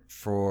deterrent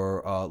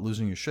for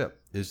losing your ship.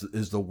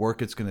 Is the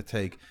work it's going to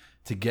take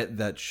to get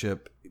that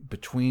ship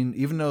between.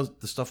 Even though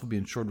the stuff will be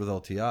insured with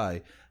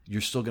LTI,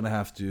 you're still going to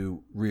have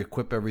to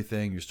re-equip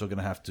everything. You're still going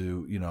to have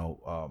to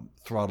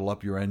throttle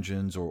up your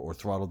engines or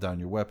throttle down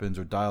your weapons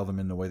or dial them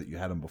in the way that you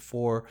had them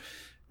before.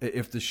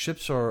 If the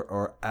ships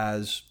are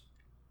as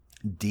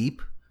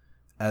deep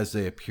as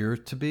they appear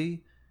to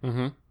be,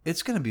 Mm-hmm.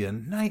 it's going to be a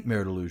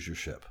nightmare to lose your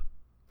ship.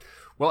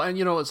 Well, and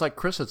it's like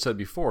Chris had said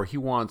before. He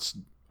wants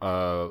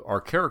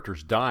our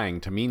characters dying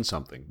to mean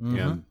something,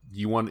 and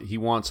he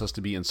wants us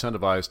to be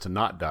incentivized to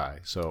not die.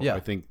 So Yeah. I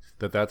think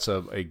that's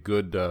a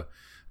good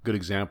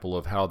example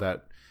of how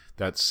that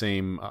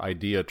same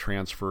idea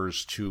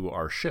transfers to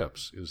our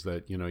ships. Is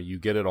that you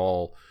get it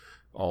all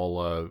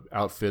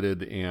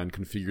outfitted and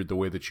configured the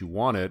way that you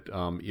want it.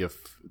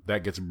 If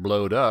that gets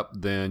blowed up,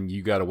 then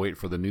you got to wait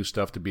for the new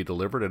stuff to be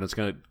delivered, and it's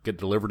going to get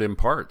delivered in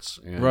parts,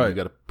 and Right. you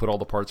got to put all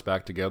the parts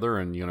back together,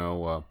 and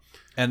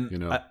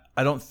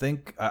I don't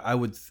think I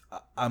would.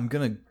 I'm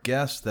gonna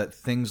guess that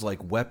things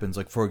like weapons,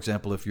 like for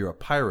example, if you're a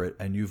pirate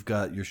and you've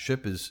got your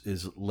ship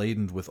is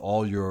laden with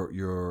all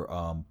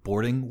your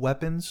boarding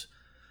weapons,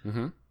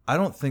 I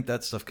don't think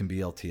that stuff can be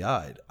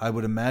LTI'd. I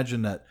would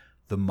imagine that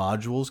the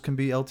modules can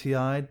be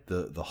LTI'd,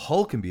 the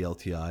hull can be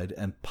LTI'd,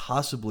 and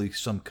possibly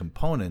some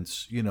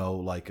components,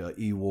 like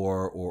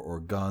E-War or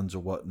guns or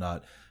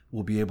whatnot,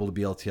 will be able to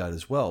be LTI'd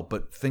as well.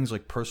 But things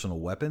like personal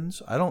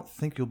weapons, I don't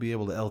think you'll be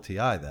able to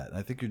LTI that.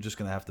 I think you're just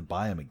going to have to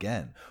buy them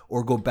again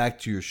or go back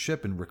to your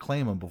ship and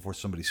reclaim them before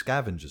somebody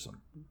scavenges them.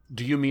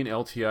 Do you mean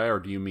LTI or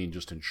do you mean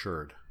just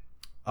insured?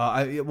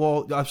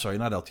 I'm sorry,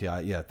 not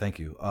LTI. Yeah, thank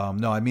you.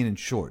 No, I mean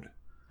insured.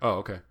 Oh,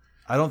 okay.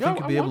 I don't think Yeah,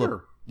 you'll be I able wonder.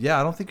 to. Yeah,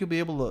 I don't think you'll be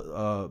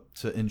able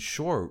to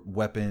insure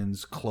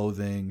weapons,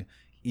 clothing,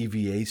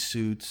 EVA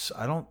suits.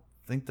 I don't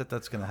think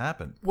that's going to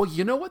happen. Well,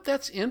 you know what?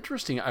 That's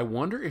interesting. I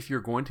wonder if you're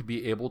going to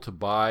be able to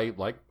buy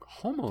like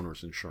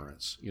homeowners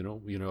insurance,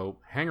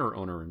 hangar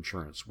owner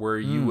insurance, where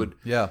you would,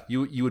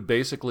 you would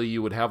basically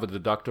you would have a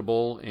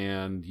deductible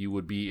and you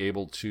would be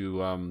able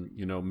to,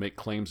 make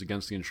claims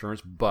against the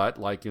insurance. But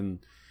like in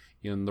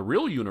the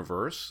real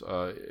universe,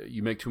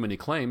 you make too many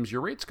claims,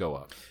 your rates go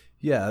up.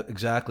 Yeah,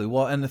 exactly.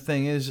 Well, and the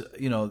thing is,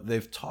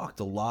 they've talked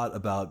a lot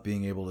about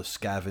being able to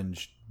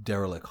scavenge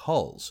derelict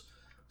hulls.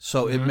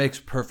 So it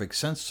makes perfect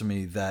sense to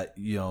me that,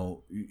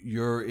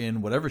 you're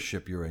in whatever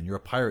ship you're in. You're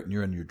a pirate and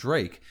you're in your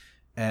Drake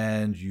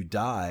and you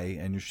die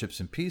and your ship's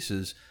in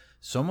pieces.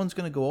 Someone's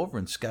going to go over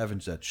and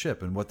scavenge that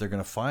ship. And what they're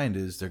going to find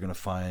is they're going to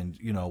find,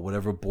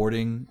 whatever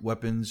boarding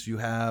weapons you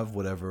have,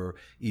 whatever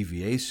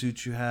EVA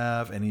suits you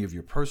have, any of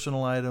your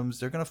personal items.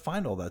 They're going to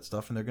find all that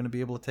stuff and they're going to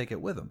be able to take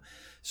it with them.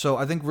 So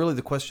I think really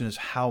the question is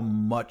how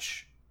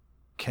much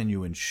can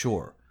you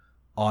insure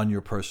on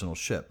your personal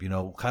ship?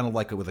 Kind of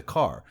like with a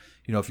car.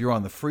 If you're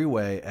on the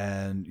freeway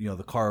and,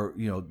 the car,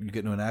 you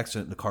get into an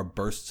accident and the car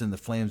bursts into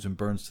flames and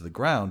burns to the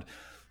ground,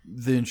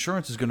 the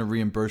insurance is going to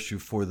reimburse you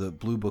for the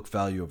Blue Book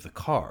value of the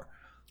car.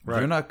 Right.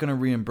 They're not going to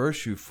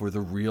reimburse you for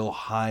the real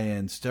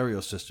high-end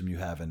stereo system you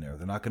have in there.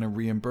 They're not going to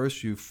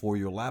reimburse you for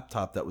your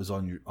laptop that was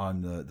on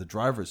the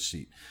driver's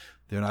seat.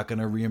 They're not going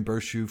to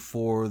reimburse you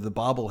for the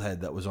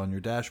bobblehead that was on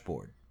your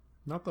dashboard.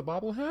 Not the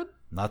bobblehead?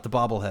 Not the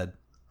bobblehead.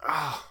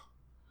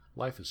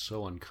 Life is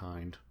so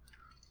unkind.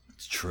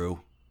 It's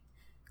true.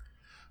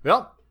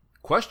 Well,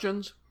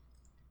 questions.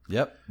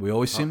 Yep, we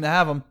always seem to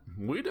have them.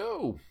 We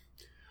do.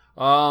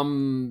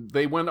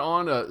 They went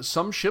on,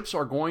 some ships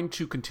are going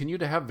to continue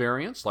to have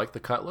variants, like the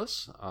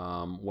Cutlass,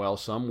 while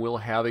some will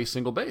have a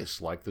single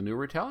base, like the new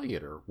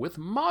Retaliator, with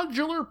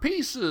modular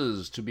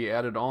pieces to be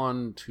added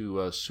on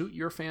to suit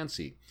your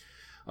fancy.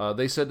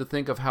 They said to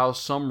think of how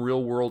some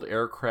real-world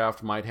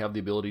aircraft might have the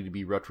ability to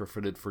be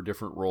retrofitted for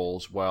different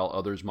roles, while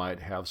others might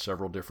have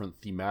several different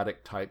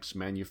thematic types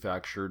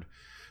manufactured,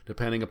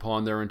 depending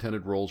upon their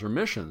intended roles or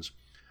missions.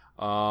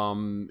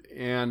 And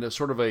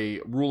sort of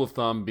a rule of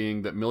thumb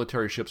being that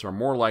military ships are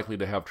more likely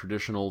to have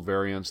traditional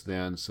variants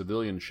than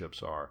civilian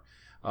ships are.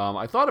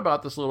 I thought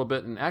about this a little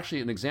bit, and actually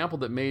an example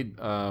that made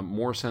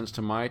more sense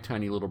to my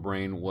tiny little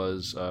brain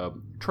was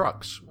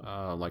trucks,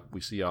 like we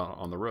see out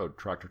on the road,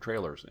 tractor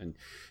trailers. And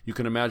you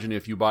can imagine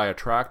if you buy a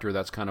tractor,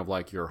 that's kind of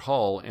like your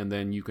hull, and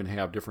then you can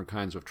have different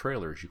kinds of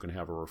trailers. You can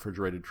have a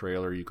refrigerated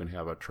trailer, you can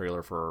have a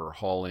trailer for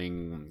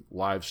hauling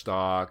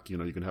livestock, you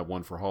can have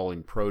one for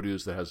hauling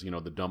produce that has,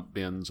 the dump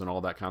bins and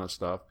all that kind of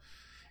stuff.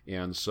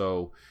 And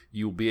so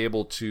you'll be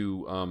able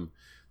to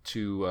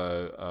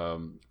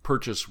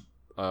purchase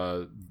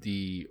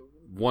the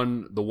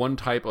one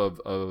type of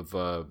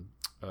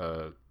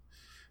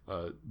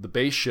the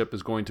base ship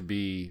is going to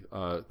be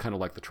kind of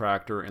like the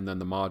tractor, and then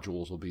the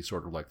modules will be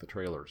sort of like the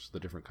trailers, the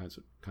different kinds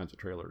of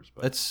trailers.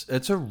 But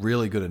It's a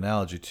really good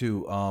analogy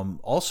too.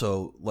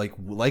 Also, like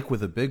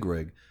with a big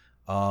rig,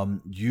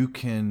 you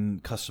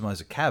can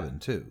customize a cabin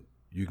too.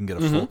 You can get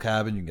a full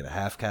cabin, you can get a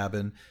half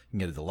cabin, you can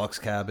get a deluxe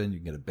cabin, you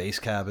can get a base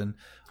cabin,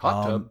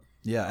 hot tub.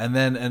 Yeah, and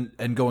then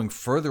and going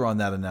further on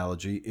that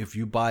analogy, if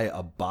you buy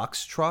a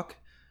box truck,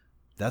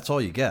 that's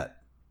all you get.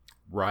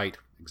 Right.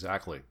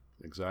 Exactly.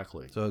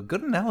 So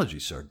good analogy,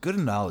 sir. Good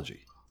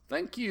analogy.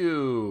 Thank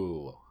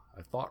you.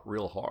 I thought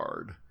real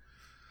hard.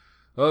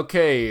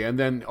 Okay, and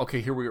then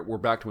here we're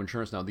back to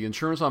insurance now. The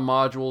insurance on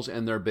modules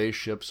and their base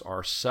ships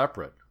are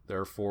separate.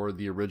 Therefore,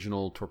 the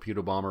original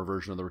torpedo bomber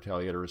version of the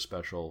Retaliator is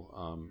special.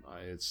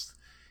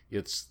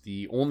 That's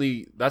the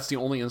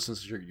only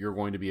instance you're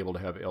going to be able to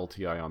have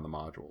LTI on the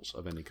modules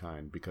of any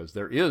kind, because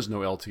there is no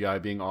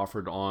LTI being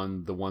offered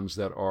on the ones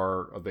that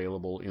are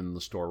available in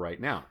the store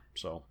right now.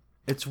 So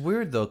it's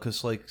weird though,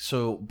 because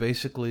so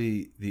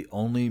basically the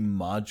only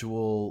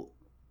module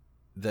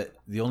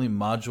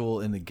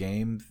in the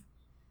game,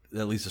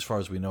 at least as far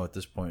as we know at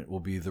this point, will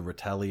be the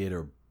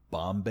Retaliator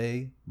bomb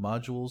bay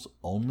modules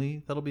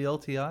only. That'll be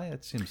LTI.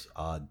 It seems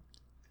odd.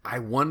 I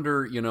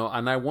wonder,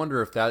 and I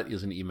wonder if that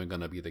isn't even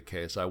going to be the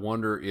case. I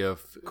wonder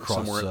if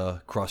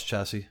cross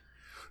chassis.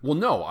 Well,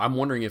 no, I'm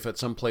wondering if at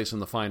some place in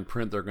the fine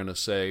print they're going to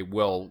say,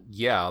 well,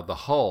 yeah, the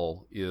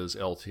hull is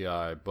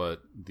LTI,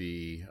 but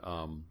the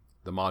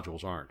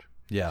modules aren't.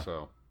 Yeah.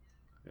 So,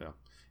 yeah,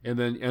 and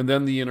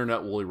then the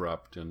internet will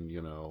erupt, and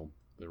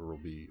there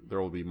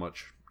will be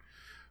much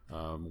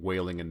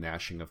wailing and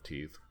gnashing of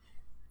teeth,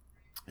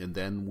 and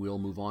then we'll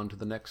move on to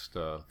the next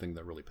thing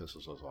that really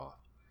pisses us off.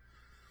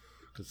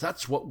 Because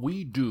that's what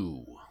we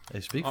do.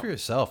 Hey, speak for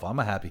yourself. I'm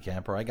a happy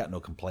camper. I got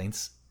no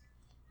complaints.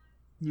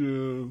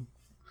 Yeah.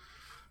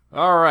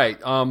 All right.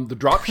 The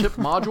dropship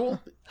module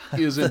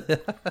is it?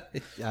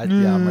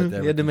 I'm right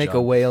there. You had to make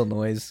a whale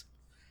noise.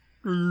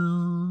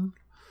 The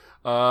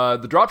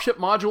dropship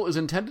module is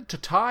intended to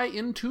tie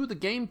into the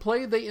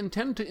gameplay they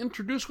intend to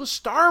introduce with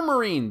Star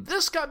Marine.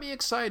 This got me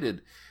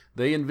excited.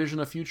 They envision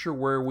a future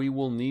where we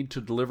will need to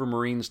deliver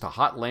Marines to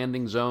hot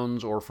landing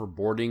zones or for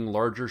boarding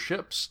larger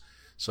ships.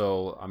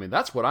 So, I mean,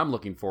 that's what I'm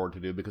looking forward to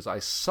do, because I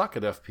suck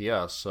at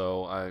FPS.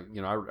 So,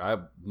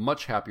 I'm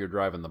much happier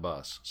driving the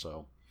bus.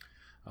 So,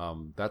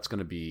 that's going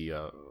to be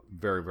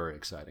very, very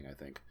exciting, I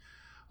think.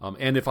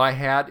 And if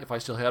I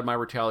still had my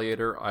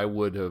Retaliator, I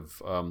would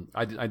have.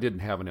 I didn't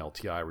have an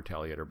LTI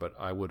Retaliator, but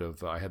I would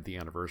have. I had the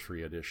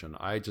Anniversary Edition.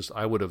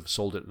 I would have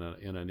sold it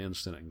in an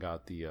instant and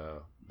got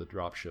the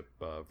dropship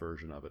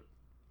version of it.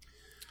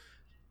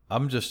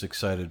 I'm just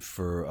excited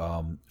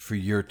for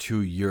year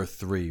 2, year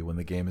 3, when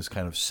the game is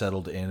kind of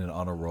settled in and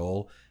on a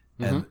roll,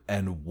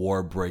 and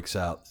war breaks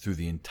out through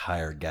the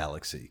entire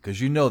galaxy, because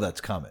that's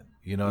coming.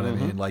 You know what I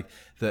mean? Like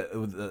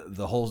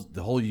the whole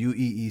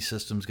UEE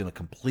system is going to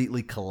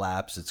completely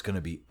collapse. It's going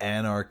to be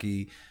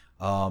anarchy.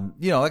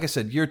 Like I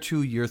said, year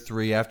 2, year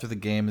 3, after the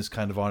game is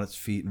kind of on its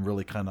feet and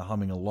really kind of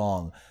humming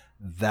along,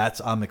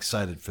 I'm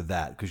excited for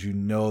that, because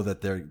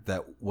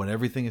that when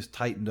everything is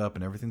tightened up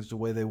and everything's the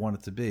way they want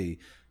it to be,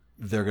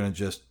 they're going to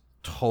just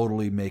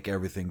totally make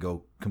everything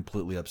go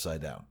completely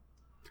upside down.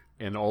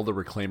 And all the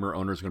Reclaimer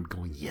owners are going to be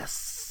going,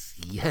 yes,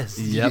 yes,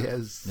 yep.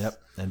 yes.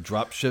 Yep. And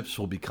drop ships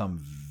will become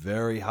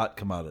very hot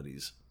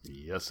commodities.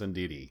 Yes,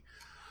 indeedy.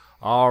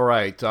 All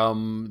right.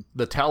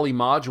 The Tally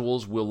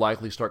modules will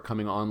likely start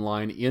coming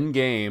online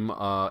in-game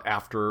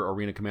after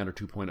Arena Commander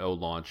 2.0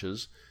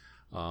 launches.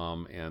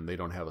 And they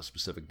don't have a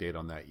specific date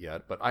on that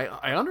yet. But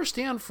I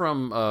understand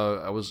from,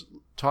 I was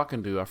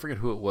talking to, I forget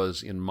who it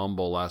was in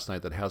Mumble last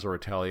night that has a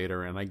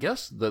Retaliator, and I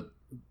guess that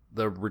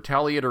the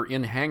Retaliator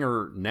in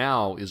hangar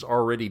now is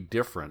already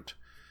different.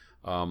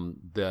 And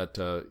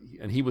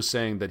he was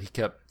saying that he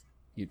kept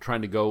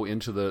trying to go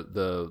into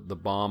the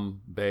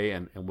bomb bay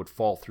and would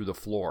fall through the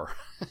floor.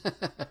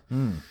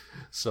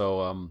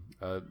 So,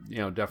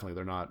 definitely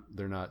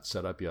they're not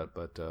set up yet,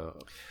 but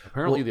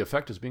apparently the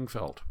effect is being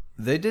felt.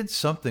 They did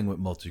something with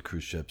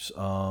multi-cruise ships.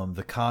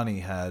 The Connie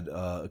has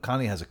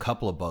a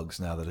couple of bugs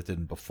now that it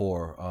didn't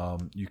before.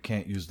 You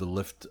can't use the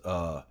lift,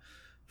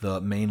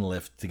 the main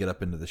lift, to get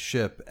up into the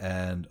ship,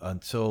 and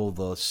until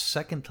the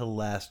second to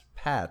last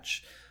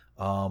patch,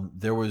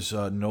 there was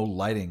no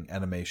lighting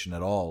animation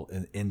at all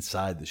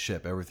inside the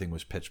ship. Everything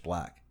was pitch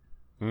black.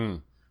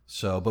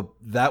 So, but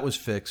that was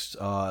fixed.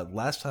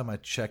 Last time I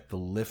checked, the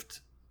lift,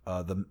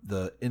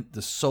 the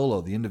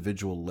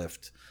individual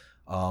lift,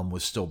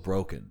 was still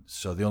broken.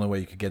 So the only way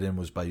you could get in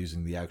was by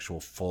using the actual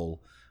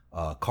full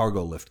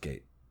cargo lift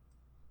gate.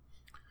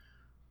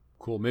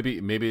 Cool.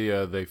 Maybe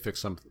they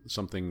fixed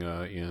something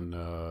in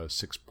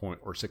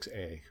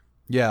 6A.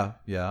 Yeah.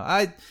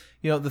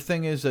 The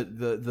thing is that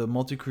the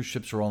multi-cruise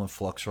ships are all in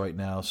flux right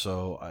now,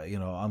 so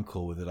I'm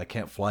cool with it. I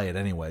can't fly it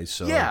anyway,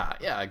 so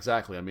yeah,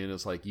 exactly. I mean,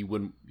 it's like you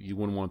wouldn't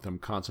want them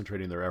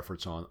concentrating their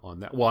efforts on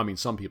that. Well, I mean,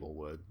 some people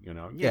would,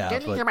 Yeah,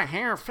 get into my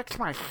hair, fix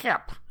my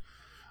ship.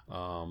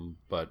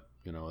 But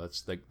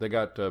they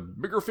got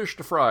bigger fish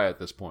to fry at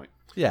this point.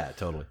 Yeah,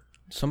 totally.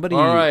 Somebody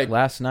All right.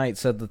 last night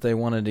said that they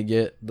wanted to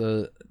get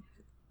the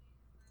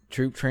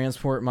troop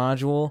transport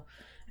module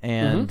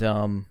and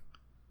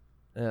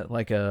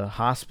like a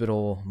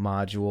hospital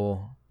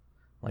module,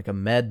 like a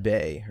med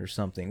bay or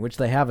something, which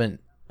they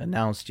haven't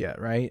announced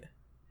yet, right?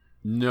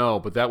 No,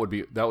 but that would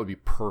be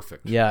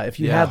perfect. Yeah, if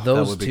you Yeah, had that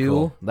those would be two,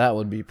 cool. that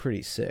would be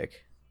pretty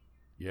sick.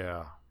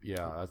 Yeah.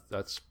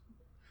 That's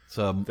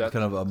So kind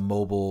of a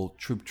mobile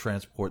troop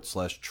transport /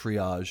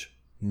 triage.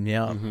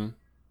 Yeah.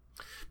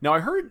 Now, I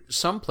heard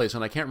someplace,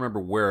 and I can't remember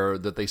where,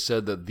 that they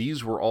said that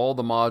these were all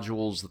the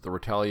modules that the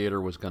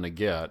Retaliator was going to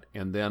get.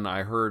 And then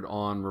I heard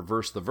on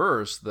Reverse the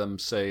Verse them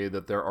say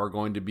that there are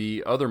going to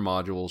be other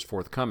modules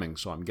forthcoming.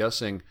 So I'm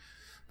guessing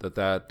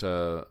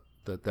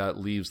that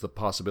leaves the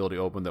possibility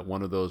open that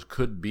one of those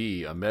could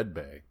be a med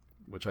bay,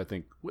 which I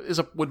think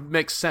would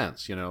make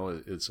sense.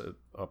 It's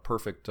a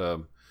perfect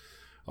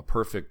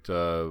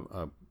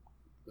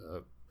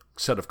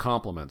set of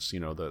complements.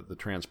 The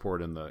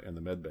transport and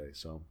the med bay.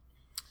 So.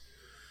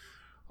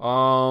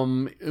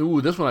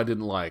 This one I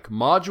didn't like.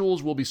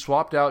 Modules will be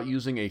swapped out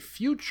using a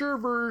future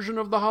version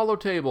of the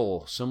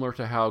holotable, similar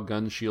to how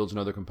gun shields and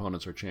other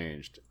components are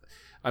changed.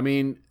 I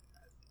mean,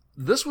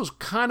 this was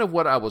kind of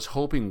what I was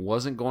hoping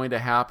wasn't going to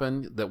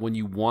happen, that when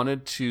you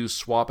wanted to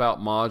swap out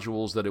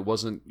modules, that it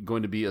wasn't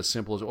going to be as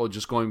simple as,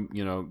 just going,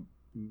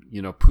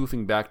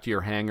 poofing back to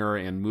your hangar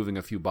and moving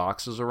a few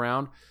boxes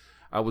around.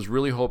 I was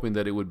really hoping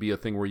that it would be a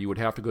thing where you would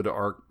have to go to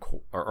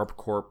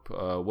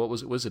ArpCorp, what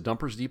was it? Was it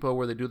Dumpers Depot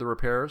where they do the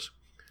repairs?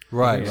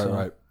 Right.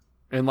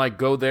 And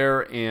go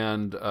there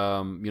and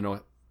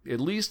at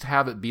least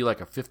have it be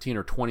like a 15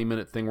 or 20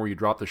 minute thing where you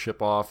drop the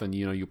ship off and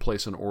you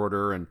place an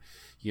order, and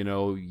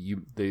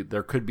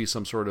there could be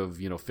some sort of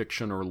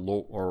fiction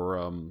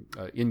or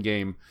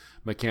in-game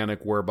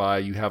mechanic whereby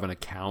you have an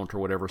account or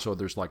whatever, so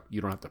there's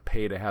you don't have to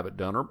pay to have it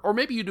done, or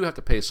maybe you do have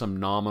to pay some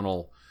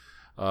nominal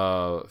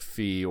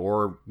fee,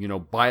 or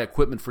buy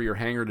equipment for your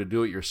hangar to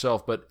do it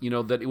yourself, but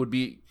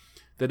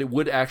that it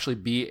would actually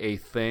be a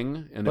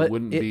thing, and But it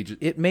wouldn't be.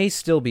 It may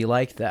still be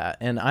like that,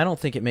 and I don't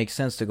think it makes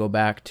sense to go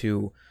back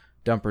to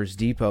Dumpers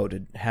Depot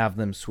to have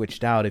them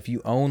switched out. If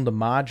you own the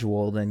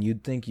module, then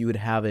you'd think you would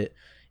have it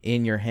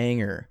in your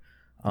hangar.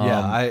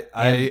 I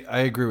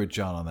agree with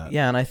John on that.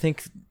 Yeah, and I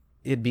think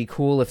it'd be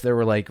cool if there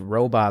were like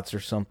robots or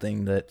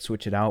something that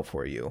switch it out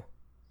for you.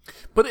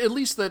 But at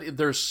least that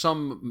there's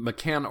some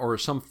or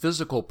some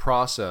physical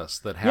process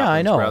that happens. Yeah,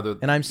 I know. Rather,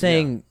 and I'm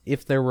saying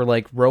if there were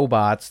like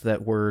robots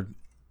that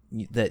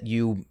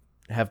you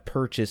have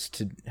purchased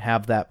to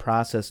have that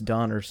process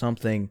done or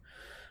something,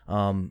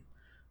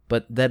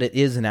 but that it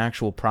is an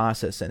actual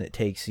process and it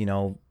takes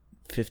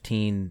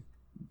 15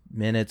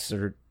 minutes,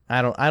 or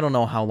I don't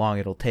know how long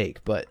it'll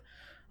take, but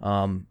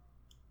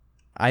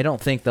I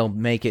don't think they'll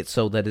make it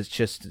so that it's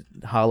just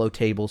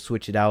holotable,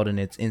 switch it out, and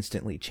it's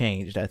instantly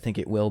changed. I think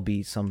it will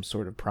be some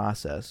sort of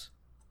process.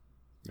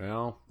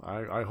 Well,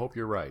 I hope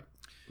you're right,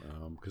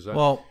 because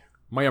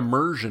my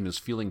immersion is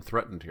feeling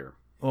threatened here.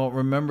 Well,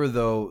 remember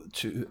though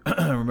too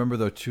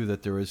that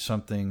there is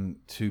something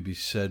to be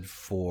said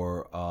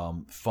for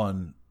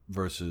fun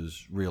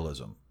versus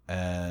realism,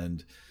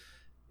 and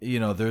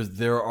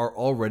there are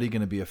already going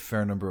to be a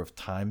fair number of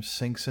time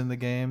sinks in the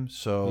game,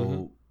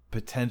 so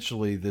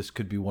potentially this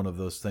could be one of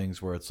those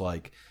things where it's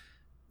like,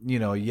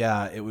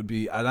 it would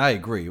be, and I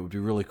agree, it would be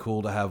really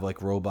cool to have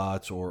like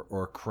robots or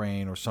a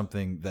crane or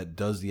something that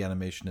does the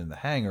animation in the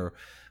hangar,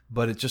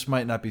 but it just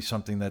might not be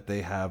something that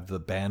they have the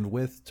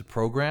bandwidth to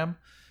program.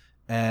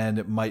 And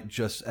it might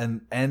just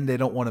and they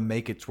don't want to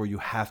make it to where you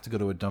have to go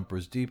to a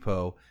Dumpers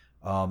Depot.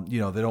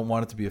 They don't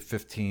want it to be a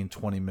 15,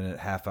 20-minute,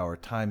 half-hour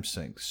time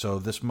sink. So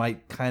this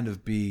might kind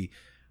of be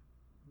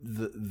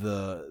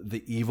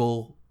the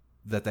evil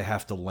that they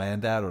have to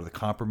land at, or the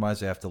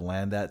compromise they have to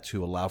land at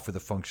to allow for the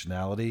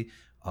functionality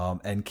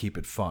and keep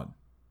it fun.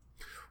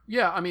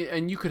 Yeah, I mean,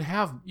 and you could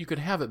have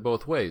it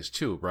both ways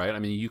too, right? I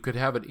mean, you could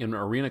have it in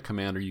Arena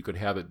Commander, you could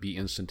have it be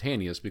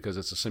instantaneous because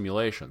it's a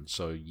simulation.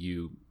 So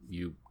you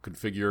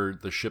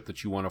configure the ship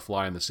that you want to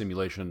fly in the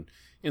simulation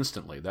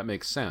instantly. That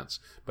makes sense.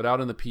 But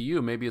out in the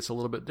PU, maybe it's a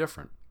little bit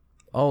different.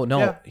 Oh no!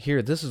 Yeah.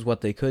 Here, this is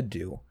what they could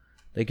do.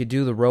 They could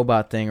do the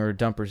robot thing or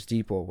Dumpers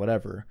Depot or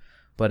whatever,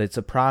 but it's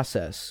a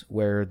process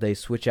where they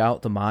switch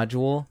out the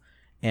module,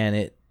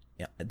 and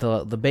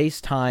the base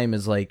time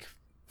is like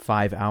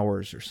 5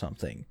 hours or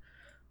something.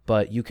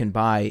 But you can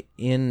buy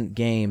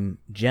in-game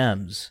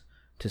gems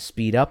to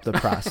speed up the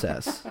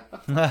process.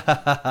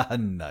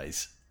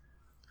 Nice.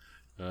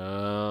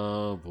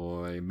 Oh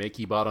boy,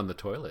 Makey bot on the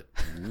toilet.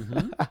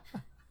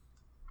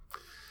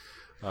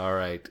 All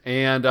right,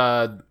 and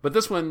but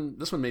this one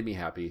made me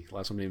happy.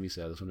 Last one made me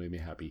sad. This one made me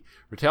happy.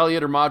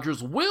 Retaliator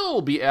modules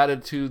will be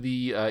added to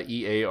the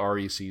EA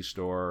REC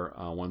store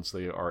once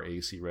they are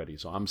AC ready.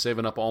 So I'm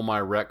saving up all my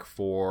rec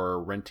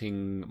for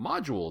renting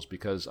modules,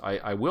 because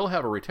I will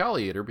have a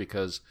Retaliator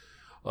because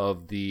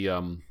of the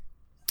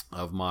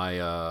of my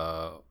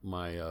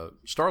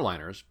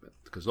Starliners,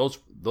 because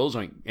those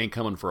ain't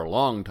coming for a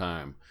long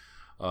time.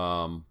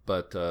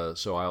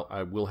 So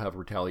I will have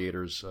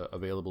Retaliators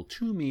available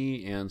to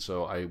me, and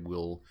so I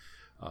will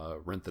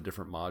rent the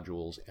different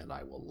modules, and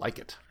I will like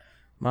it.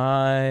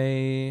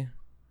 My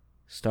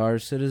Star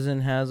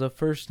Citizen has a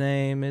first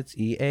name. It's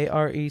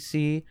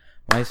EAREC.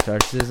 My Star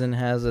Citizen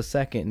has a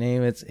second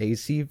name. It's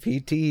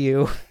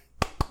ACPTU.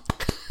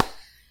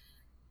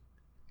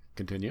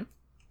 Continue.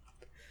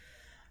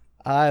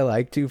 I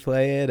like to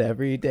play it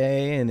every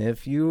day, and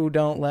if you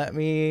don't let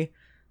me,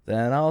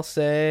 then I'll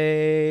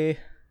say...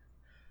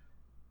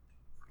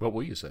 What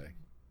will you say?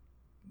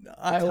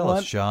 I Tell want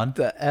us, John.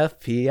 the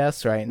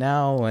FPS right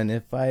now, and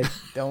if I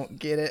don't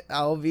get it,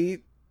 I'll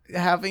be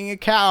having a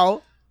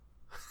cow.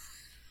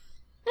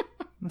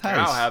 Nice.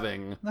 Cow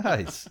having.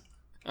 Nice.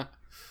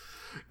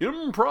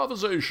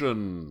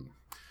 Improvisation.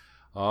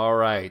 All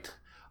right.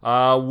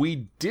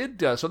 We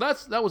did. So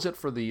that was it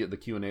for the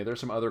Q&A. There's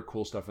some other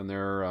cool stuff in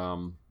there.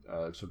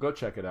 So go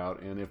check it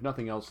out. And if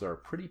nothing else, there are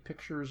pretty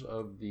pictures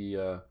of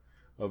the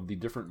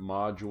different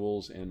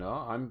modules. And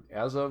I'm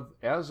as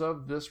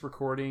of this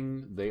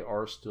recording, they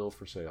are still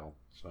for sale.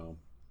 So,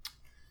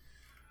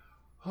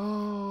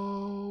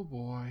 oh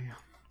boy,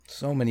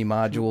 So many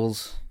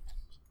modules.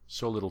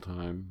 so little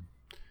time.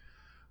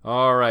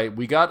 All right,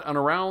 we got an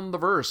Around the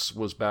Verse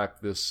was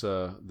back this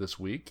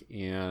week,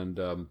 and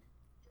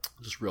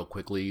just real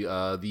quickly,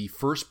 the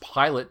first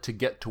pilot to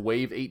get to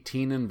Wave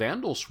 18 in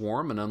Vandal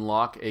Swarm and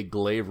unlock a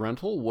glaive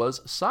rental was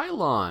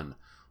Cylon,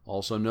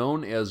 also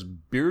known as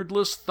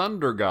Beardless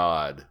Thunder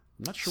God.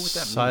 I'm not sure what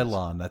that means.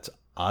 Cylon. That's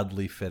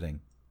oddly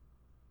fitting.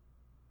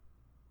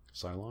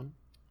 Cylon?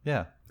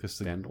 Yeah, because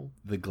Vandal?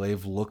 the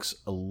glaive looks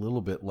a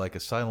little bit like a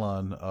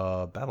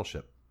Cylon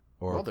battleship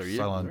or Well, there you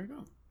Cylon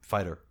go.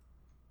 fighter.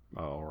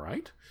 All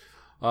right.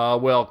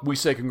 Well, we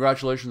say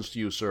congratulations to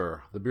you,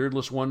 sir. The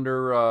Beardless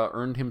Wonder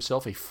earned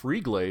himself a free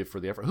glaive for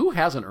the effort. Who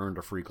hasn't earned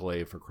a free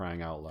glaive, for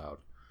crying out loud?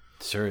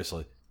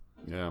 Seriously.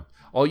 Yeah.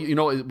 Oh, you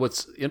know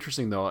what's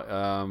interesting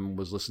though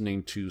was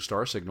listening to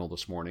Star Signal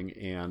this morning,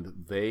 and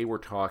they were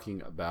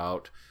talking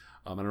about.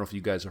 I don't know if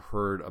you guys have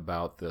heard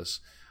about this.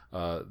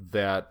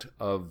 That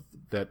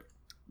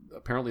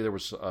apparently there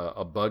was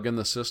a bug in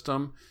the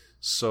system,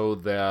 so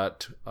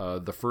that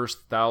the first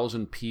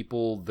 1,000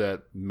 people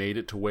that made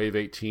it to Wave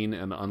 18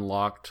 and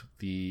unlocked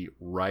the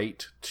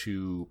right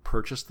to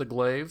purchase the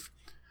glaive,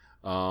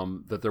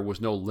 that there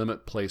was no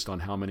limit placed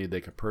on how many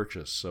they could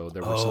purchase. So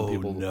there were some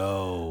people.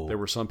 No. There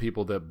were some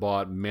people that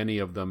bought many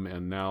of them,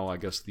 and now I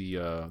guess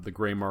the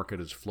gray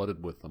market is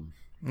flooded with them.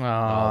 Oh,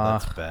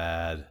 that's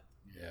bad.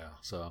 Yeah.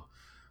 So.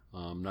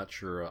 I'm not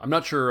sure.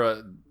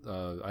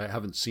 I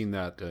haven't seen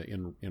that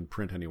in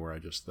print anywhere. I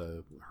just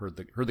heard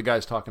the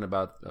guys talking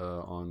about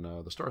on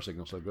the Star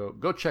Signal. So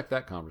go check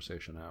that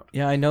conversation out.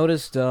 Yeah, I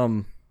noticed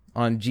on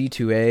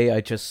G2A,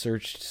 I just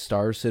searched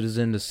Star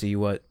Citizen to see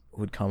what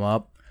would come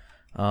up.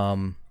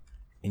 And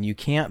you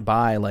can't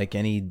buy like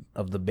any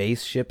of the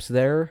base ships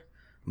there,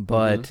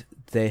 but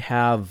they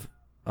have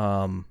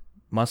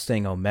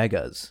Mustang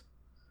Omegas.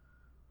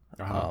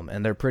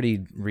 And they're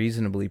pretty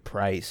reasonably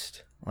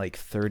priced. Like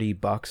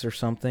 $30 or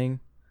something.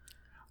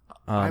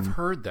 I've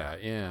heard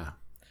that, yeah.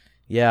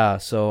 Yeah,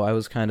 so I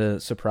was kind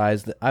of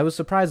surprised. I was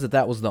surprised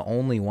that was the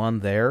only one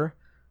there.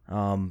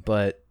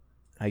 But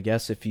I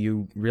guess if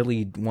you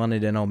really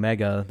wanted an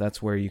Omega, that's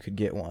where you could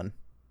get one.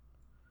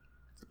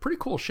 Pretty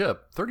cool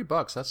ship.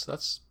 $30.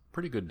 That's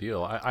pretty good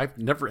deal. I've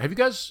never. Have you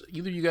guys?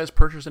 Either of you guys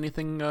purchased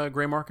anything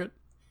gray market?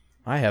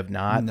 I have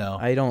not. No,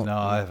 I don't. No,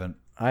 I haven't.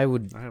 I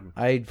would. I haven't.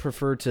 I'd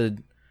prefer to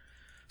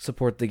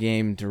support the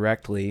game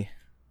directly.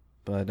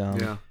 But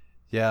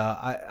Yeah,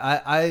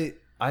 I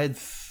had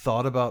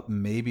thought about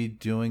maybe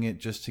doing it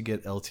just to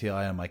get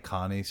LTI on my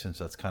Connie, since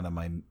that's kind of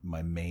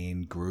my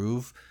main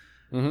groove.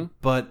 Mm-hmm.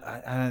 But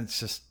it's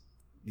just,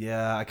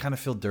 yeah, I kind of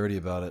feel dirty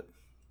about it.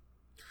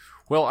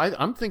 Well,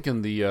 I'm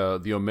thinking the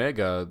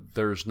Omega.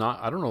 There's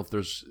not. I don't know if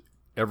there's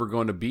ever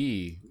going to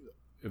be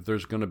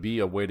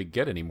a way to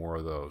get any more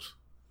of those.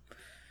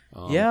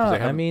 Yeah,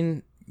 I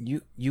mean,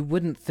 you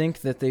wouldn't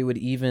think that they would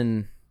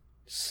even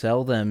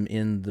sell them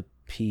in the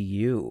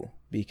PU,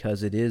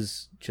 because it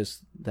is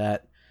just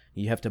that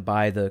you have to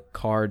buy the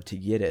card to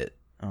get it.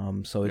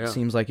 So it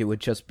seems like it would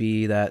just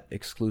be that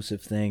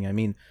exclusive thing. I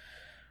mean,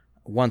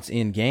 once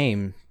in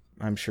game,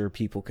 I'm sure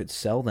people could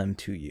sell them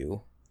to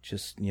you,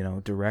 just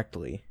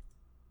directly.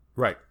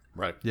 Right.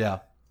 Yeah.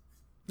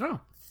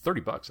 No,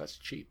 $30. That's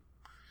cheap.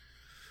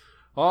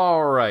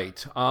 All right.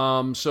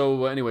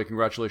 So anyway,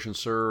 congratulations,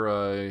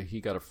 sir.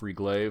 He got a free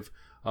glaive.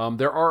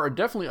 There are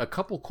definitely a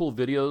couple cool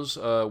videos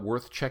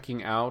worth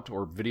checking out,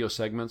 or video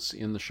segments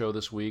in the show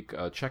this week.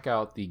 Check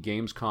out the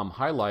Gamescom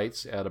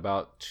highlights at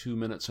about 2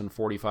 minutes and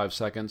 45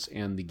 seconds,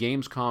 and the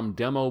Gamescom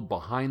demo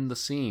behind the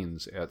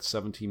scenes at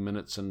 17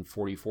 minutes and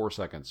 44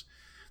 seconds.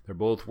 They're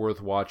both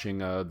worth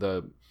watching.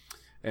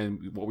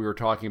 And what we were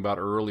talking about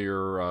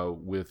earlier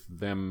with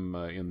them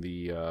in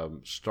the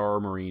Star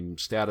Marine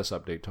status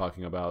update,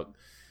 talking about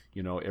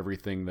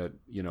everything that,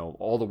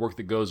 all the work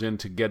that goes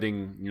into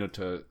getting,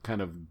 to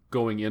kind of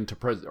going into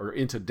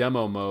into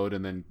demo mode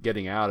and then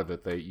getting out of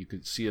it. You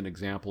could see an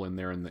example in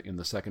there in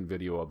the second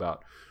video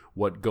about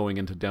what going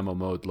into demo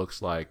mode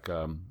looks like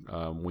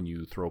when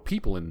you throw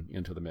people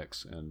into the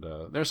mix. And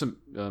there's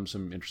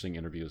some interesting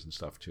interviews and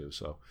stuff too.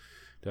 So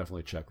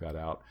definitely check that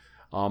out.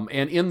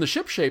 And in the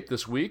ship shape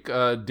this week,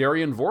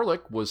 Darian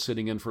Vorlik was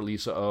sitting in for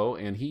Lisa O,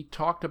 and he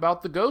talked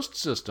about the GOST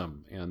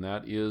system, and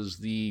that is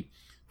the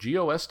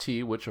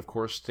GOST, which of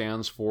course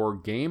stands for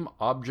Game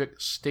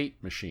Object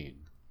State Machine.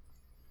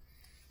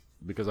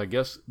 Because I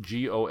guess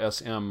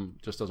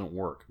GOSM just doesn't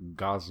work.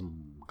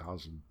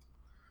 GOSM.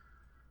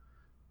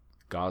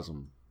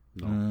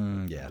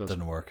 No, yeah, it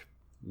doesn't work.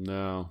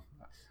 No,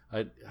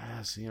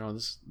 it's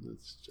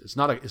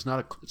not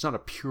a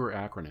pure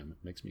acronym. It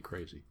makes me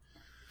crazy.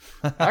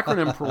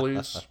 Acronym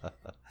police.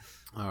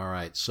 All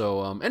right.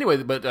 So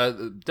anyway, but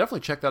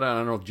definitely check that out. I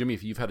don't know if Jimmy,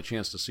 if you've had a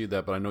chance to see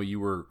that, but I know you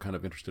were kind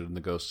of interested in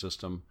the GOST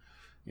system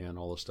and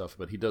all this stuff.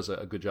 But he does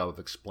a good job of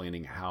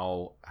explaining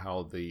how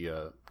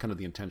the kind of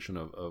the intention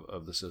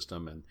of the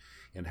system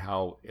and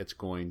how it's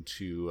going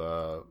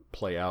to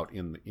play out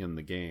in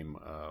the game.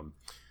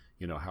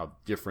 How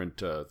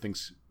different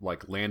things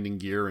like landing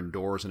gear and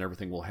doors and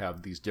everything will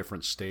have these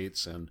different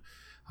states, and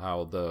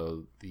how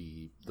the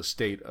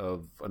state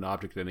of an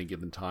object at any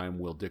given time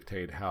will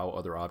dictate how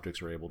other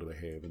objects are able to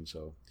behave. And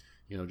so,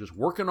 just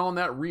working on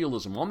that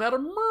realism, on that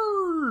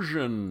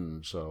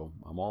immersion. So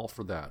I'm all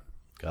for that.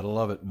 Gotta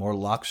love it. More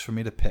locks for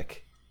me to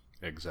pick.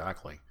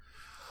 Exactly.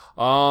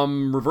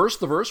 Reverse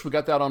the Verse, we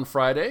got that on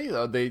Friday.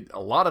 A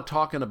lot of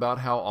talking about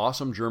how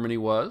awesome Germany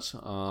was.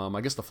 I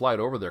guess the flight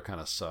over there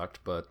kind of sucked,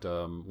 but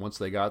once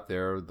they got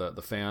there,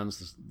 the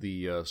fans,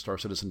 the Star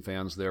Citizen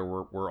fans there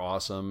were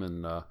awesome,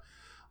 and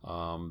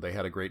they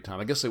had a great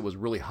time. I guess it was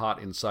really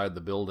hot inside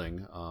the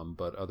building,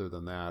 but other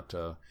than that,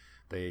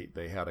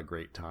 they had a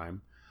great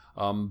time.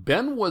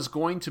 Ben was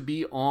going to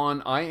be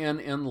on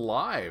INN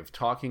Live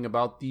talking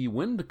about the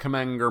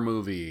Windcommander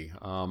movie.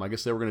 I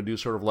guess they were going to do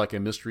sort of like a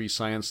mystery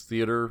science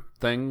theater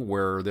thing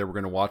where they were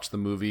going to watch the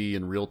movie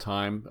in real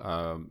time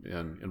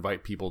and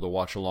invite people to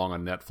watch along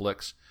on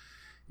Netflix.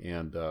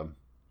 And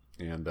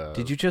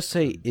did you just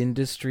say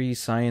industry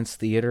science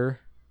theater?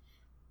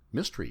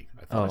 Mystery.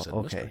 I thought I said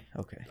okay, mystery.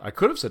 okay. I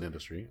could have said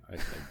industry.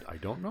 I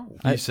don't know.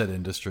 You said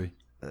industry.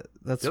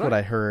 That's what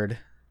I heard.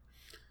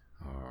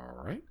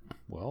 All right.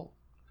 Well,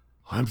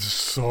 I'm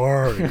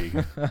sorry.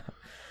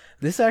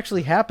 This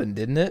actually happened,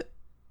 didn't it?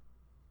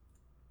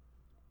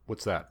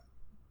 What's that?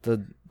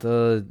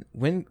 The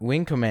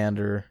Wing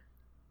Commander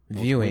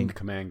viewing.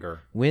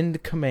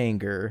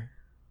 Windcommander.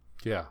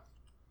 Yeah.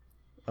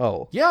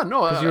 Oh. Yeah,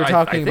 no. Because you were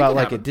talking about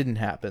like it didn't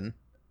happen.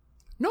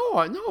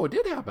 No, it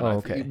did happen. Oh,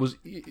 okay.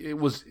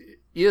 It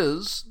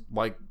is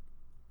like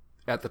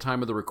at the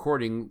time of the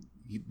recording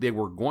they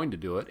were going to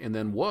do it, and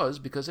then was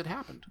because it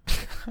happened.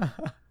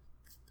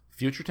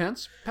 Future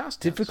tense, past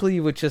tense. Typically,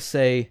 you would just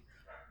say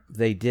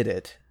they did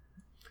it.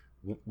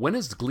 When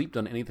has Gleep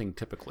done anything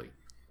typically?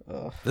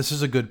 This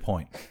is a good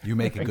point. You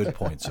make a good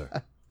point, sir.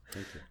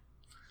 Thank you.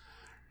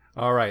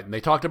 All right, and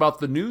they talked about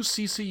the new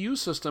CCU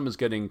system is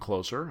getting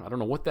closer. I don't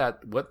know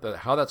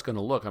how that's going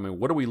to look. I mean,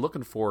 what are we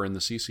looking for in the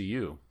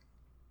CCU?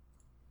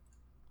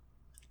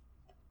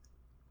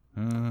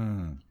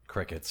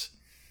 Crickets.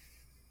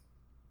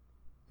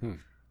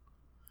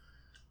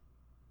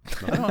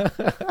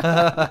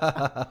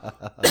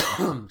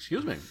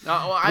 Excuse me.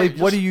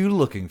 What are you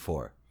looking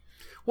for?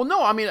 Well,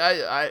 no. I mean,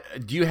 I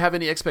do you have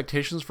any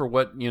expectations for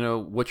what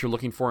you're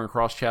looking for in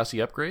cross chassis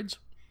upgrades?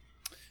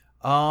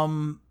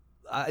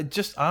 I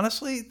just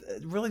honestly,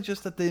 really,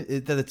 just that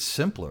it's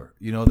simpler.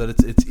 That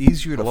it's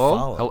easier to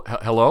follow.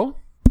 Hello.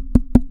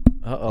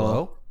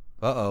 Uh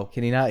oh.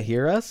 Can he not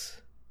hear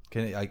us?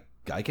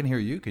 I can hear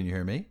you. Can you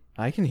hear me?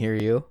 I can hear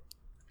you.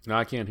 No,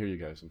 I can't hear you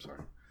guys. I'm sorry.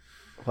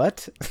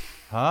 What?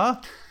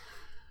 Huh?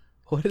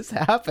 What is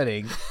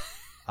happening?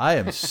 I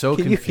am so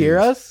Can confused. you hear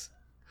us?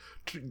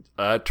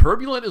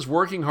 Turbulent is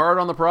working hard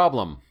on the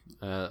problem.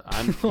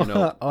 I'm,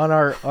 on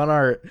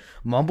our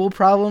mumble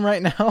problem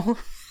right now.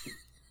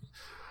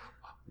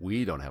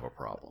 We don't have a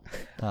problem.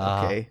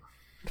 Okay.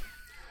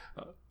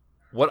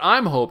 What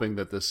I'm hoping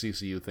that this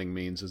CCU thing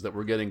means is that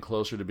we're getting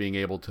closer to being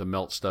able to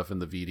melt stuff in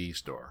the VD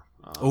store.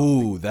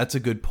 Ooh, that's a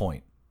good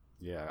point.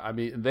 Yeah, I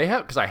mean, they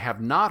have, because I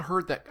have not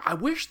heard that. I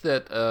wish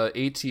that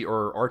AT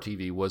or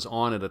RTV was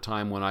on at a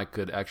time when I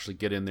could actually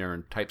get in there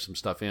and type some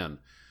stuff in,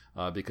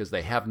 because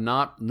they have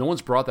not, no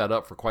one's brought that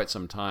up for quite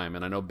some time.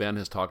 And I know Ben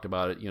has talked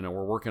about it.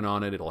 We're working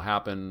on it. It'll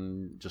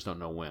happen. Just don't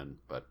know when.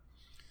 But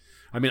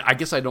I mean, I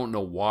guess I don't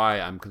know why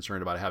I'm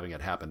concerned about having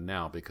it happen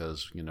now,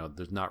 because,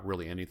 there's not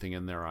really anything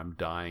in there I'm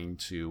dying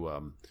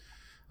to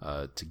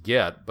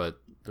get, but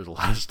there's a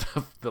lot of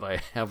stuff that I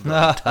have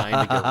no time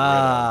to get rid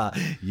of.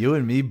 You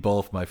and me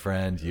both, my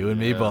friend. You and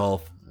me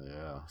both.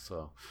 Yeah.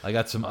 So I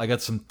got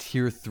some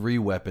tier 3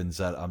 weapons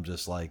that I'm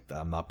just like,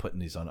 I'm not putting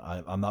these on.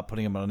 I'm not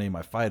putting them on any of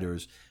my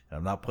fighters, and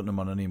I'm not putting them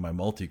on any of my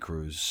multi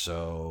crews.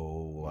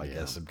 So I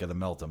guess I'm gonna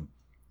melt them.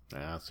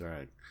 Yeah, that's all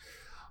right.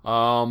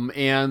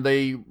 And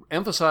they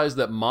emphasize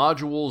that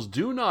modules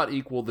do not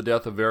equal the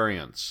death of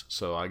variants.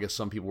 So I guess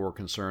some people were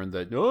concerned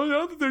that,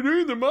 now that they're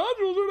doing the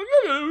modules, they're not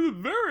going to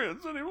do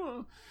variants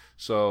anymore.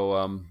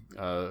 So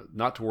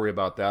not to worry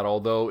about that.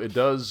 Although it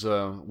does,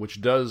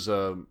 which does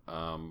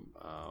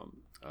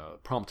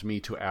prompt me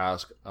to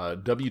ask,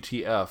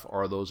 WTF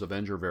are those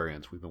Avenger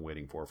variants we've been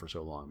waiting for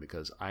so long?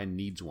 Because I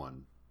needs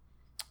one.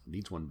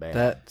 Needs one bad.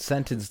 That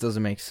sentence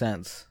doesn't make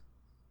sense.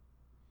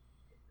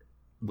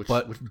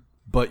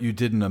 But you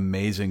did an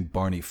amazing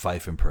Barney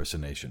Fife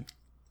impersonation.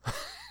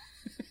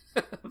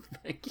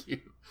 Thank you.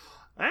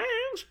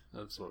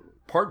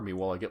 Pardon me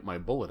while I get my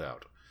bullet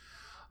out.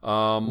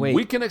 Wait,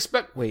 we can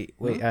expect. Wait.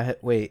 I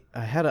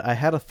had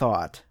a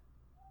thought.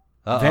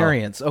 Uh-oh.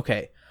 Variants.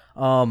 Okay.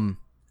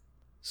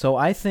 So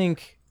I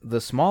think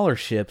the smaller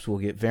ships will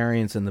get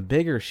variants, and the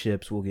bigger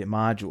ships will get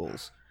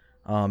modules.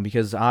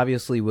 Because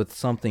obviously, with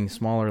something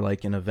smaller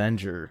like an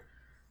Avenger,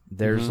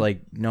 there's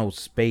like no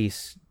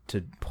space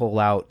to pull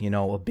out,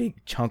 a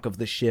big chunk of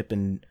the ship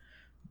and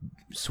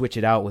switch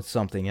it out with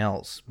something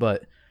else.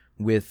 But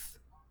with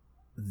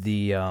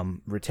the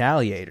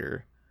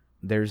Retaliator,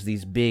 there's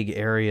these big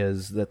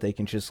areas that they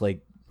can just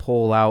like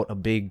pull out a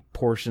big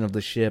portion of the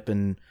ship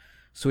and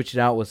switch it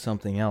out with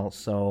something else.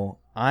 So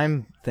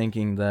I'm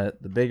thinking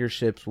that the bigger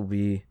ships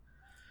will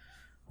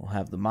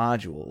have the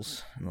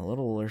modules, and the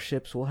littler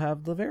ships will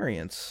have the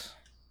variants.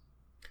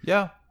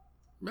 Yeah.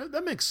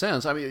 That makes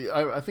sense. I mean,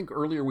 I think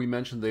earlier we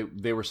mentioned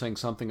they were saying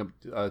something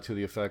to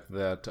the effect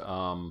that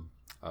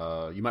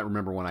you might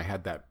remember when I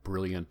had that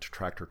brilliant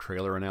tractor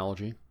trailer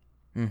analogy.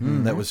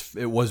 Mm-hmm.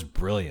 It was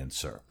brilliant,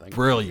 sir. Thank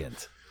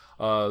Brilliant.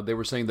 They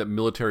were saying that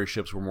military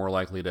ships were more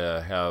likely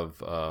to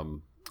have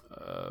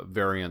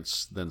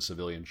variants than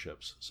civilian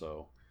ships.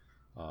 So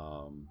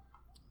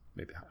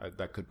maybe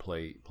that could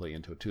play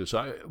into it too.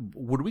 So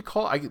we would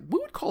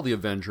call the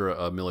Avenger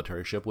a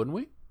military ship, wouldn't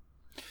we?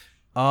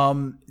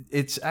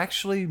 It's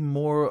actually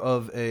more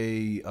of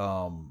a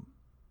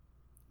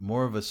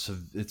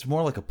it's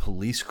more like a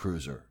police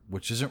cruiser,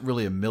 which isn't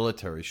really a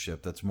military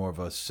ship. That's more of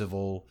a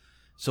civil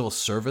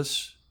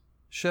service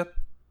ship,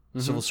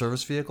 civil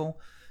service vehicle.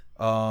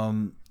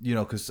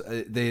 Because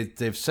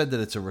they've said that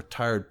it's a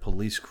retired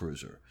police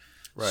cruiser.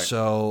 Right.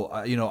 So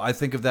I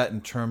think of that in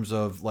terms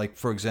of, like,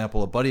 for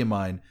example, a buddy of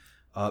mine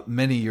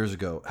many years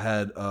ago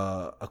had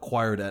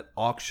acquired at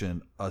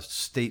auction a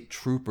State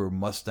Trooper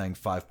Mustang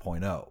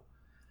 5.0.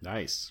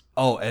 Nice.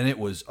 Oh, and it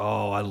was,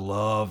 I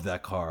love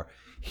that car.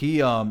 He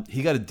got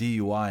a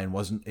DUI and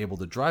wasn't able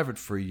to drive it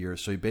for a year,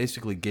 so he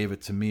basically gave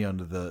it to me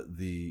under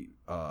the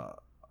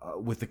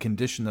with the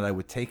condition that I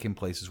would take him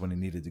places when he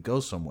needed to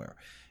go somewhere.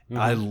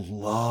 Mm-hmm. I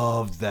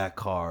loved that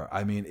car.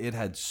 I mean, it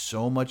had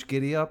so much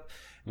giddy up.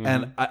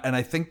 Mm-hmm. And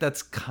I think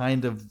that's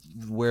kind of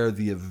where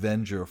the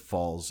Avenger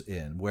falls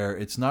in, where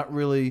it's not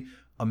really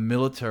a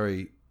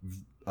military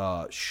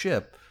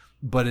ship,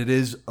 but it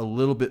is a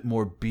little bit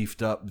more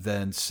beefed up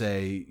than,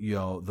 say,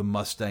 the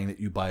Mustang that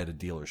you buy at a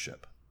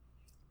dealership.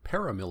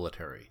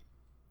 Paramilitary.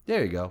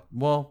 There you go.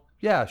 Well,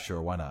 yeah,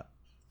 sure, why not?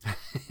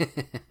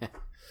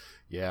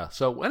 Yeah.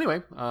 So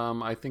anyway,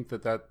 I think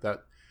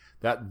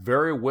that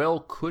very well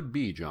could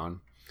be,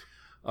 John.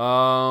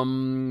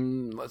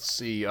 Let's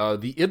see.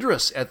 The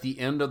Idris at the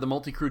end of the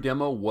multi-crew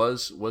demo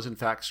was in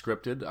fact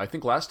scripted. I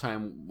think last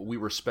time we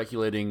were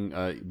speculating,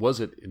 was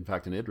it in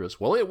fact an Idris?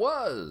 Well, it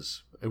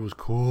was. It was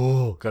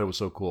cool. God, it was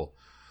so cool.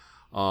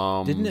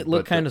 Didn't it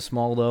look kind of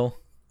small though?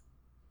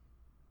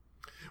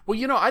 Well,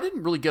 I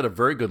didn't really get a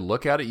very good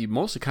look at it. You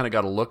mostly kind of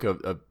got a look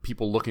of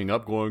people looking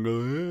up, going,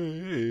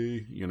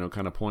 hey,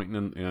 kind of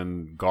pointing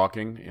and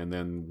gawking. And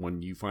then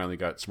when you finally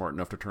got smart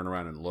enough to turn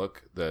around and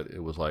look, that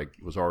it was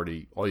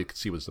already, all you could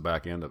see was the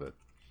back end of it.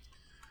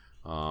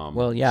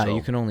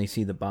 You can only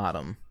see the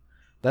bottom.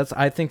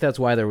 I think that's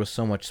why there was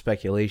so much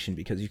speculation,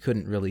 because you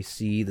couldn't really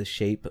see the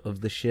shape of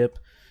the ship.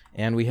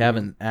 And we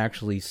haven't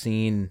actually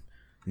seen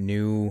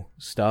new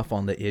stuff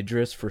on the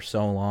Idris for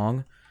so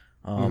long.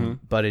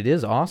 But it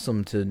is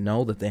awesome to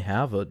know that they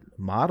have a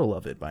model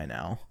of it by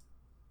now.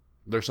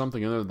 There's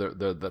something in there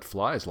that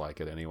flies like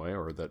it anyway,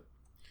 or that.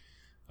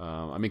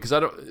 Because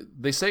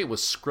they say it was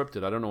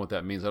scripted. I don't know what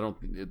that means.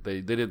 They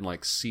didn't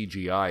like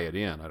CGI it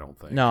in. I don't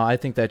think. No, I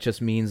think that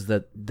just means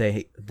that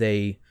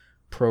they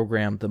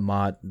programmed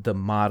the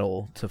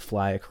model to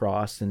fly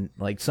across, and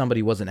like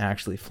somebody wasn't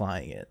actually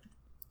flying it.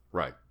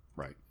 Right.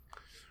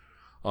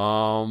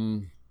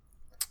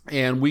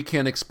 And we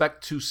can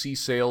expect to see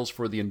sales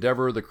for the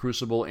Endeavor, the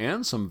Crucible,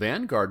 and some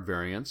Vanguard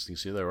variants. You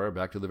see there, right?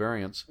 Back to the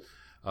variants.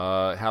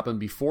 Happen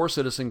before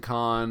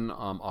CitizenCon,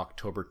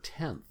 October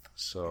 10th.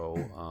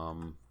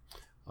 So,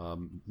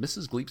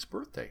 Mrs. Gleep's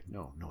birthday.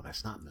 No,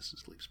 that's not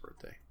Mrs. Gleep's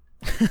birthday.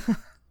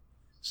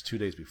 It's 2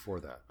 days before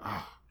that.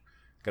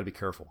 Gotta be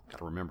careful.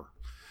 Gotta remember.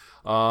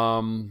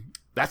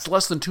 That's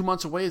less than 2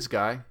 months away,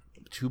 guy.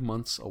 2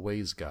 months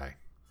away, guy.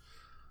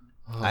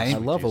 I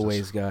love a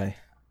ways guy.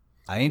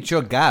 I ain't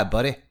your guy,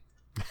 buddy.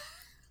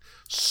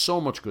 So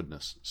much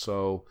goodness.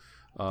 So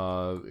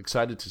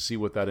excited to see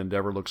what that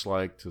Endeavor looks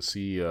like, to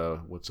see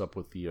what's up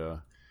with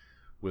the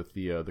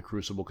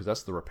Crucible, because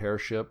that's the repair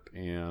ship,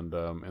 and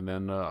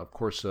then of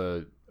course,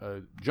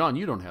 John,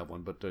 you don't have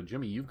one, but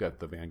Jimmy, you've got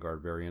the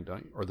Vanguard variant,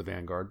 or the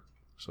Vanguard.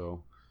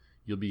 So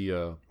you'll be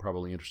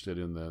probably interested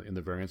in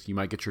the variants. You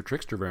might get your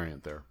Trickster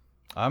variant there.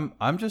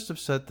 I'm just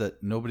upset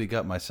that nobody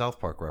got my South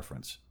Park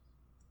reference.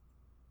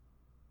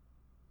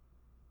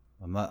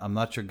 I'm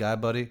not your guy,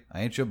 buddy.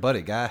 I ain't your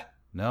buddy, guy.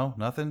 No,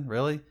 nothing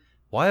really.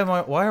 Why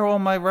are all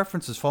my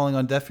references falling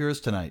on deaf ears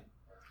tonight?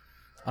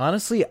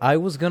 Honestly, I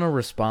was gonna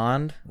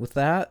respond with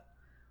that,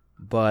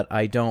 but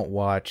I don't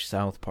watch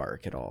South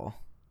Park at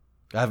all.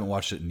 I haven't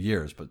watched it in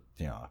years, but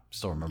I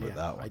still remember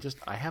that one.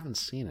 I haven't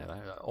seen it.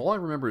 All I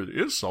remember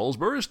is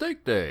Salisbury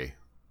Steak Day.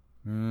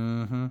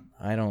 Mm-hmm.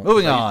 I don't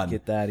Moving on.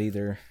 get that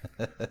either.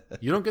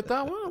 You don't get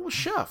that one? It was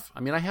Chef.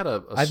 I mean, I had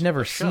I've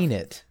never seen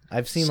it.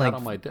 I've seen sat like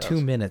on my desk.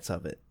 2 minutes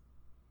of it.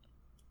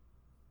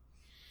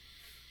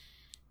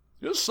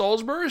 It's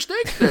Salisbury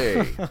Steak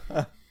Day.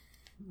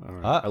 All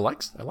right. I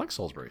like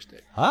Salisbury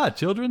steak.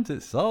 Children,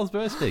 it's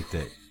Salisbury Steak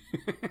Day.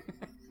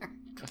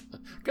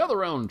 Gather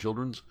round,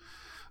 childrens.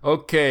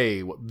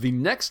 Okay, the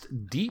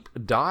next deep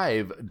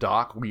dive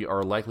doc we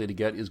are likely to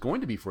get is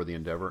going to be for the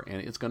Endeavor,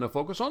 and it's going to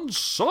focus on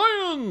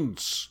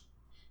science,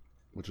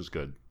 which is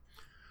good.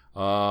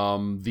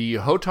 The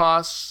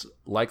HOTAS,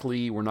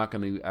 likely we're not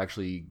going to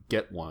actually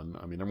get one.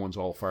 I mean, everyone's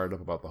all fired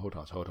up about the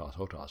HOTAS.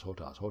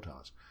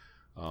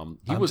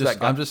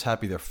 I'm just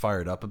happy they're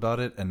fired up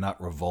about it and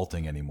not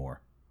revolting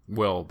anymore.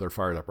 Well, they're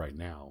fired up right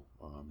now.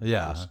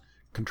 Yeah.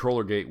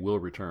 Controller Gate will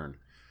return.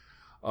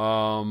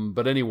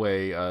 But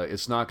anyway,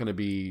 it's not going to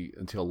be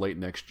until late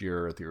next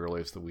year at the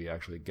earliest that we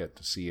actually get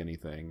to see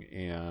anything.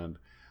 And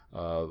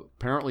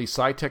apparently,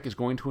 SciTech is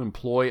going to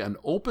employ an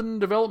open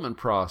development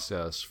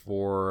process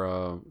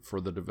for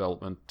the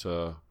development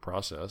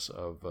process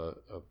of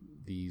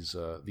these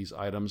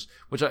items,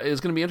 which is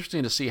going to be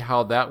interesting to see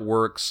how that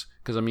works.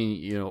 Because I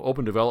mean,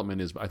 open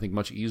development is, I think,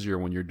 much easier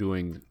when you're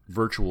doing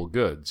virtual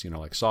goods,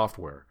 like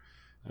software.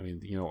 I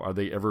mean, are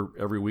they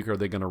every week are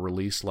they going to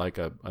release like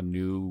a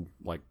new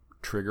like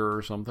trigger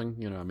or something?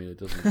 I mean, it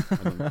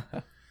doesn't.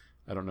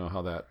 I don't know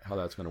how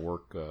that's going to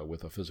work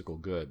with a physical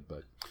good,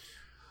 but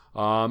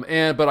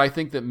I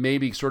think that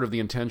maybe sort of the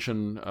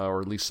intention,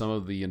 or at least some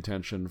of the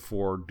intention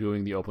for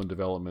doing the open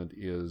development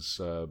is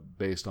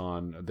based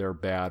on their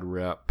bad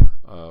rep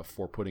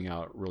for putting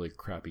out really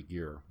crappy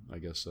gear. I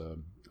guess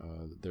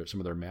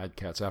some of their Mad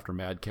Cats, after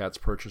Mad Cats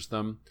purchased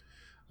them,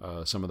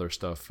 some of their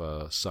stuff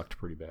sucked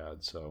pretty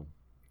bad. So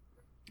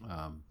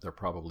they're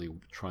probably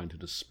trying to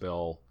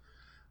dispel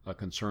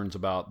concerns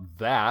about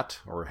that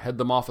or head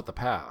them off at the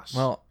pass.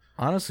 Well,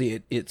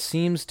 honestly, it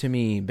seems to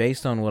me,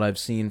 based on what I've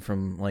seen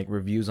from like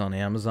reviews on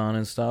Amazon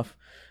and stuff,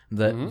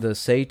 that the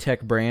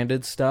SciTech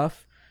branded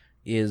stuff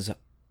is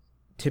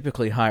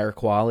typically higher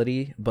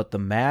quality, but the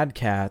Mad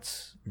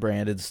Cats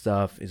branded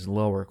stuff is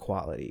lower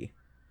quality.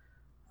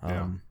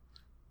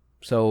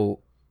 So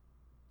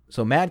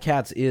Mad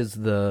Cats is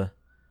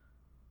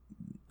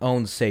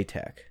owns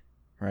SciTech,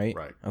 right?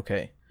 Right.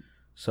 Okay.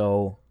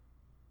 So,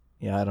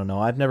 yeah, I don't know.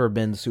 I've never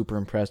been super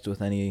impressed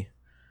with any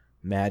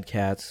Mad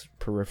Cats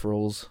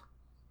peripherals.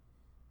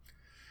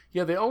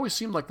 Yeah, they always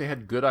seemed like they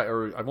had good.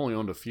 Or I've only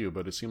owned a few,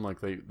 but it seemed like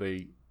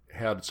they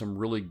had some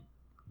really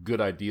good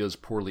ideas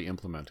poorly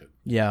implemented.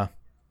 Yeah.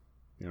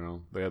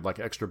 They had like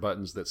extra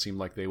buttons that seemed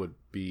like they would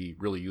be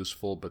really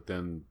useful, but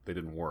then they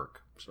didn't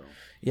work. So.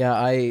 Yeah,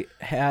 I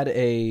had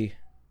a.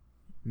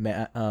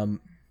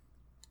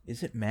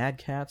 Is it Mad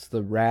Cats?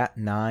 The Rat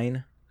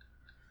 9.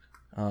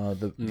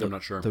 I'm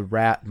not sure. The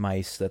rat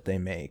mice that they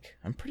make.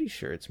 I'm pretty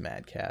sure it's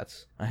Mad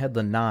Cats. I had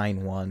the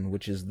 9 one,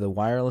 which is the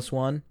wireless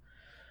one.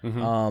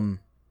 Mm-hmm.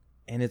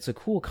 And it's a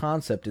cool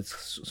concept.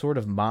 It's sort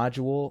of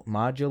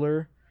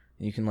modular.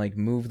 You can like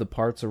move the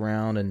parts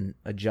around and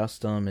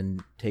adjust them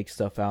and take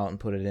stuff out and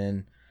put it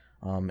in.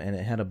 And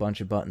it had a bunch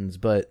of buttons,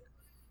 but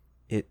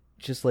it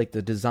just like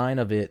the design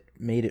of it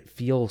made it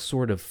feel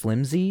sort of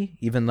flimsy,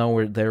 even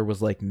though there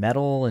was like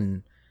metal,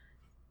 and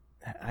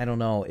I don't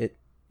know.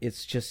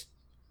 It's just,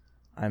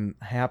 I'm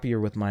happier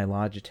with my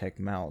Logitech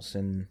mouse,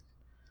 and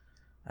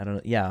I don't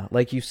know. Yeah,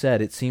 like you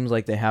said, it seems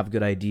like they have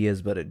good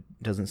ideas, but it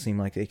doesn't seem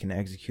like they can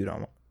execute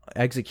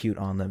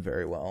on them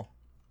very well.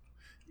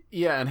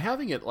 Yeah, and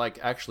having it like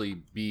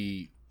actually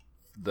be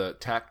the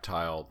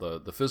tactile,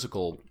 the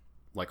physical,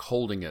 like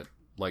holding it,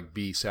 like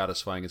be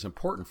satisfying is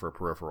important for a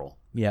peripheral.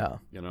 Yeah.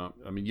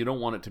 I mean, you don't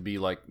want it to be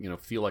like,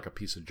 feel like a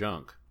piece of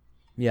junk.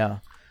 Yeah.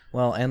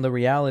 Well, and the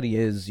reality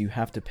is you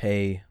have to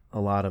pay a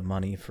lot of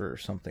money for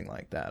something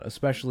like that,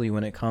 especially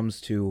when it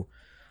comes to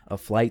a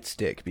flight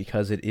stick,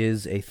 because it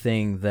is a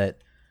thing that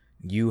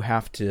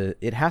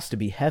it has to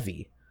be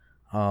heavy.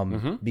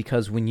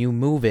 Because when you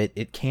move it,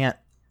 it can't,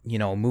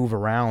 move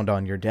around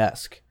on your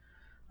desk.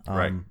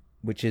 Right.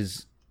 Which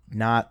is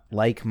not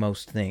like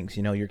most things.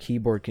 Your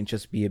keyboard can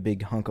just be a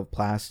big hunk of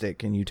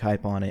plastic and you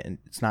type on it and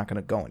it's not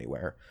going to go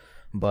anywhere.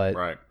 But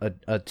right.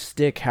 a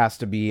stick has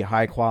to be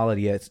high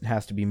quality. It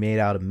has to be made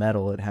out of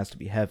metal. It has to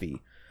be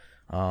heavy.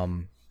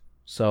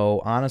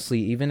 So honestly,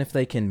 even if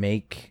they can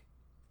make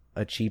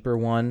a cheaper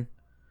one,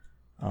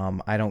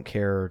 I don't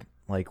care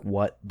like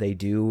what they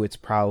do. It's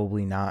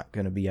probably not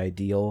going to be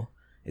ideal.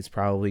 It's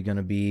probably going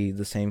to be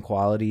the same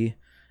quality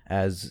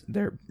as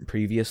their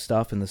previous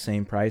stuff in the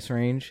same price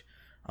range.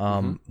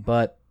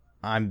 But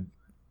I'd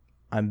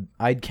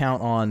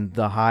count on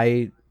the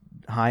high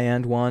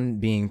end one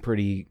being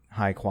pretty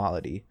high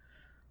quality.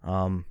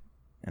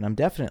 And I'm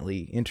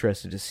definitely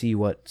interested to see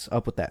what's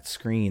up with that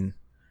screen.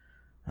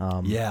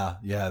 Yeah.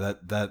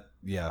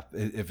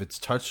 If it's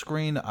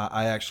touchscreen,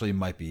 I actually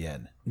might be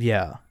in.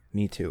 Yeah,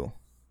 me too.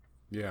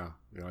 Yeah,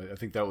 I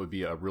think that would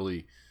be a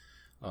really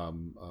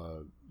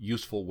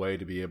useful way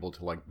to be able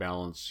to like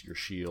balance your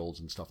shields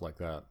and stuff like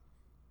that.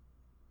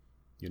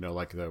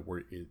 Like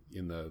where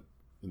in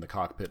the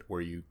cockpit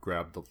where you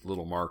grab the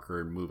little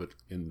marker and move it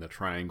in the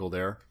triangle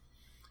there.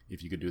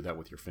 If you could do that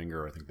with your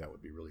finger, I think that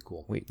would be really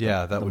cool. Wait,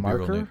 yeah, that would marker?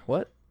 be really neat.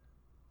 What?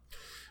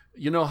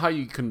 You know how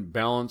you can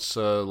balance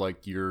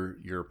like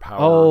your power?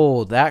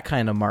 Oh, that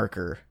kind of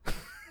marker.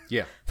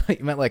 Yeah. I thought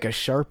you meant like a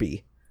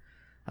Sharpie.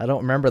 I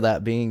don't remember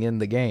that being in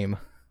the game.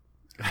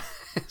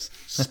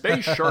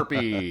 Space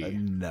Sharpie.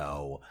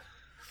 No.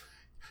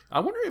 I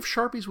wonder if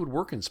Sharpies would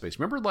work in space.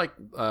 Remember, like,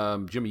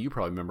 Jimmy, you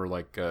probably remember,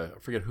 like, I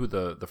forget who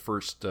the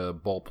first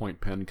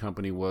ballpoint pen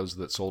company was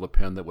that sold a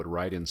pen that would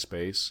write in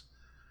space.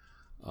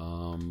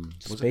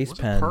 Space was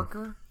Pen. it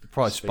Parker?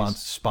 Probably Space-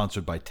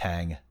 sponsored by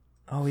Tang.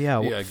 Oh, yeah.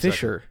 Yeah, exactly.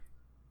 Fisher.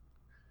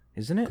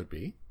 Isn't it? Could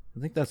be.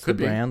 I think that's Could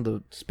the be. brand,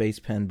 the Space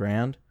Pen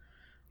brand.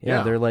 Yeah,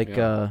 Yeah, they're like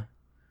yeah.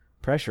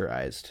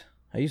 pressurized.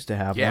 I used to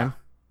have Yeah. one.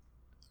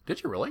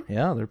 Did you really?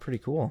 Yeah, they're pretty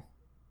cool.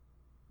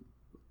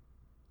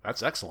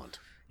 That's excellent.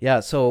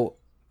 Yeah, so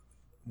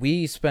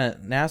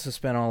NASA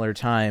spent all their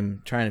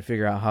time trying to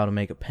figure out how to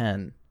make a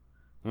pen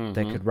that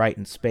Mhm. could write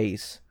in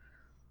space,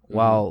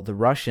 while the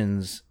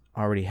Russians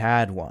already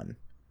had one.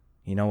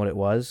 You know what it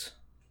was?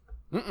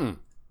 Mm-mm.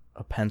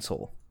 A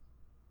pencil.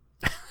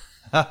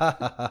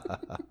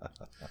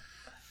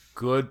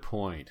 Good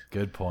point.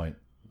 Good point.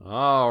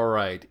 All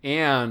right.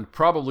 And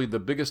probably the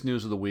biggest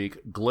news of the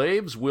week,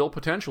 glaives will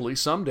potentially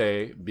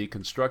someday be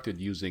constructed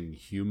using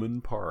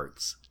human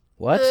parts.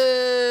 What?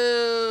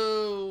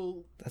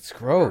 Oh. That's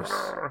gross.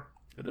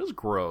 It is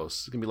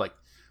gross. It's going to be like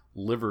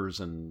livers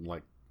and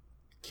like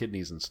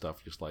kidneys and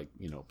stuff just like,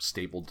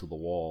 stapled to the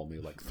wall and they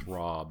like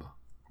throb.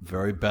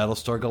 Very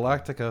Battlestar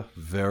Galactica.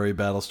 Very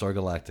Battlestar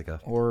Galactica.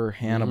 Or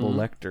Hannibal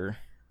Lecter.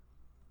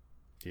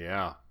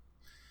 Yeah.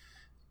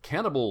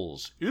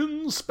 Cannibals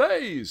in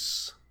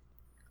space.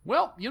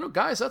 Well,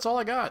 guys, that's all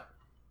I got.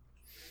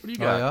 What do you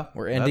got? Oh, yeah?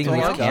 We're ending That's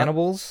all I with got.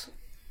 cannibals?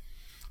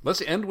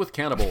 Let's end with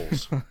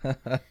cannibals.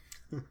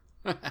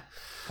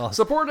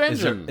 Support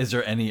engine. Is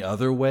there any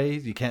other way?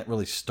 You can't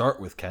really start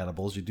with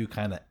cannibals. You do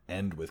kind of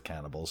end with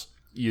cannibals.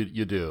 You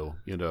do.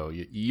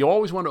 You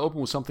always want to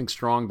open with something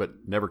strong,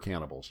 but never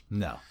cannibals.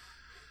 No.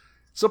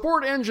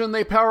 Support Engine,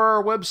 they power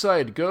our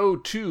website. Go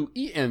to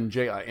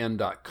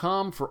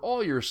enjin.com for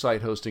all your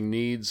site hosting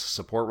needs.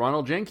 Support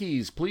Ronald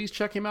Jenkins. Please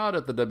check him out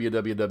at the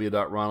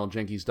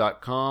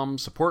www.ronaldjenkins.com.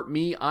 Support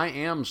me. I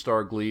am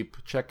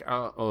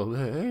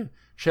Stargleep.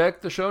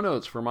 Check the show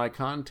notes for my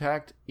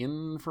contact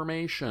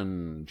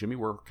information. Jimmy,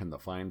 where can the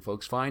fine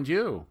folks find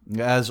you?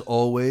 As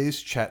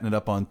always, chatting it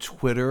up on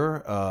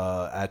Twitter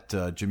at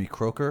Jimmy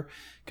Croker.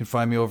 You can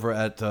find me over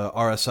at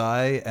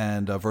RSI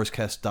and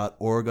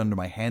versecast.org under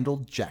my handle,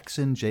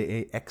 Jackson,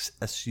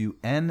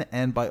 Jaxsun.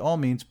 And by all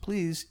means,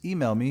 please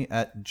email me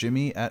at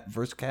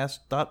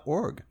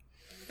jimmy@versecast.org.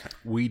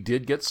 We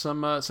did get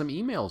some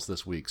emails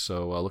this week,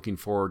 so looking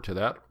forward to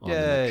that on the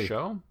Yay. next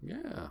show.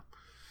 Yeah.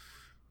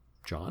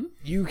 John?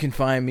 You can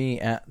find me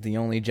at The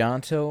Only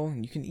Jonto.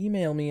 You can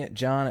email me at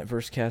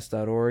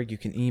john@versecast.org. You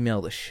can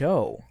email the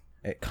show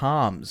at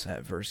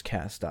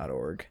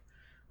comms@versecast.org.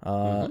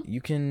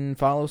 You can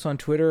follow us on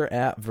Twitter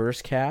at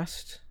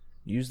Versecast.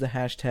 Use the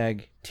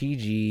hashtag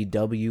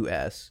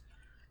TGWS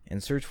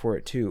and search for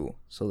it too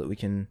so that we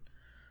can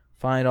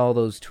find all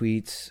those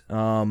tweets.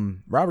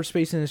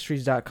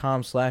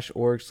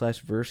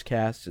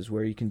 RobertSpaceIndustries.com/org/Versecast is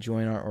where you can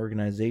join our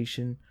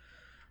organization.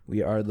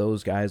 We are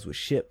those guys with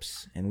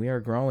ships, and we are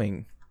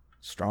growing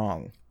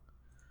strong.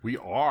 We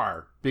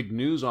are. Big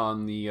news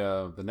on the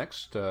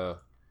next show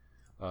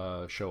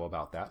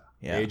about that.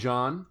 Yeah. Hey,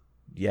 John?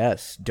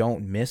 Yes,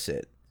 don't miss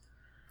it.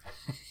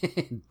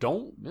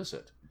 Don't miss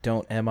it.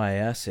 Don't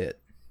MIS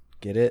it.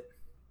 Get it?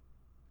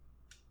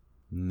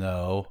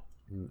 No.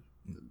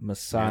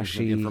 Masashi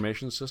Management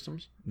Information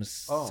Systems?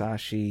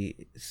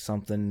 Masashi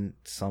something.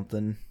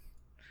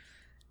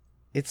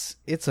 It's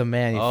a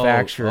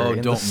manufacturer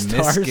in don't the Star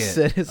miss it.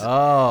 Citizen.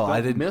 Oh, Don't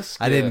I didn't miss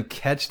I it. didn't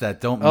catch that.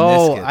 Don't miss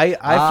it. I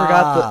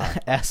forgot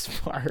the S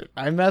part.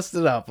 I messed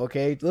it up.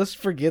 Okay, let's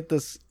forget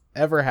this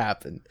ever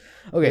happened.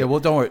 Okay, Yeah, well,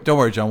 don't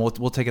worry, John.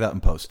 We'll take it out in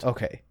post.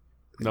 okay.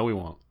 No, we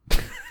won't.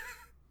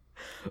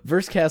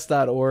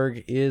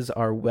 Versecast.org is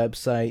our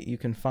website. You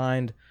can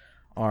find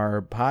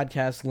our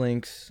podcast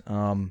links,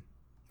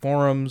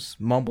 forums,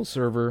 Mumble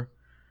server.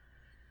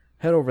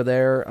 Head over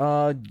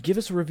there. Give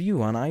us a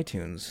review on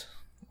iTunes.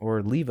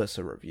 Or leave us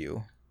a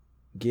review.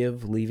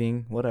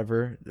 Leaving,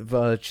 whatever.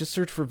 Just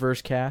search for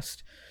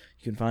Versecast.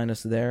 You can find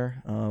us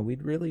there.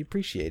 We'd really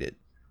appreciate it.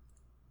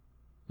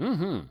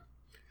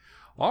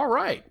 All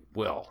right.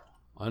 Well,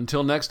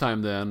 until next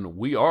time then,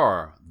 we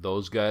are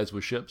those guys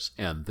with ships,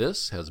 and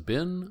this has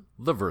been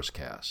the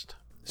Versecast.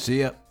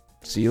 See ya.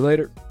 See you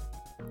later.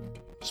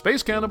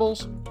 Space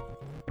Cannibals.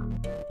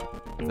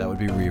 That would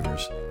be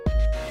Reavers.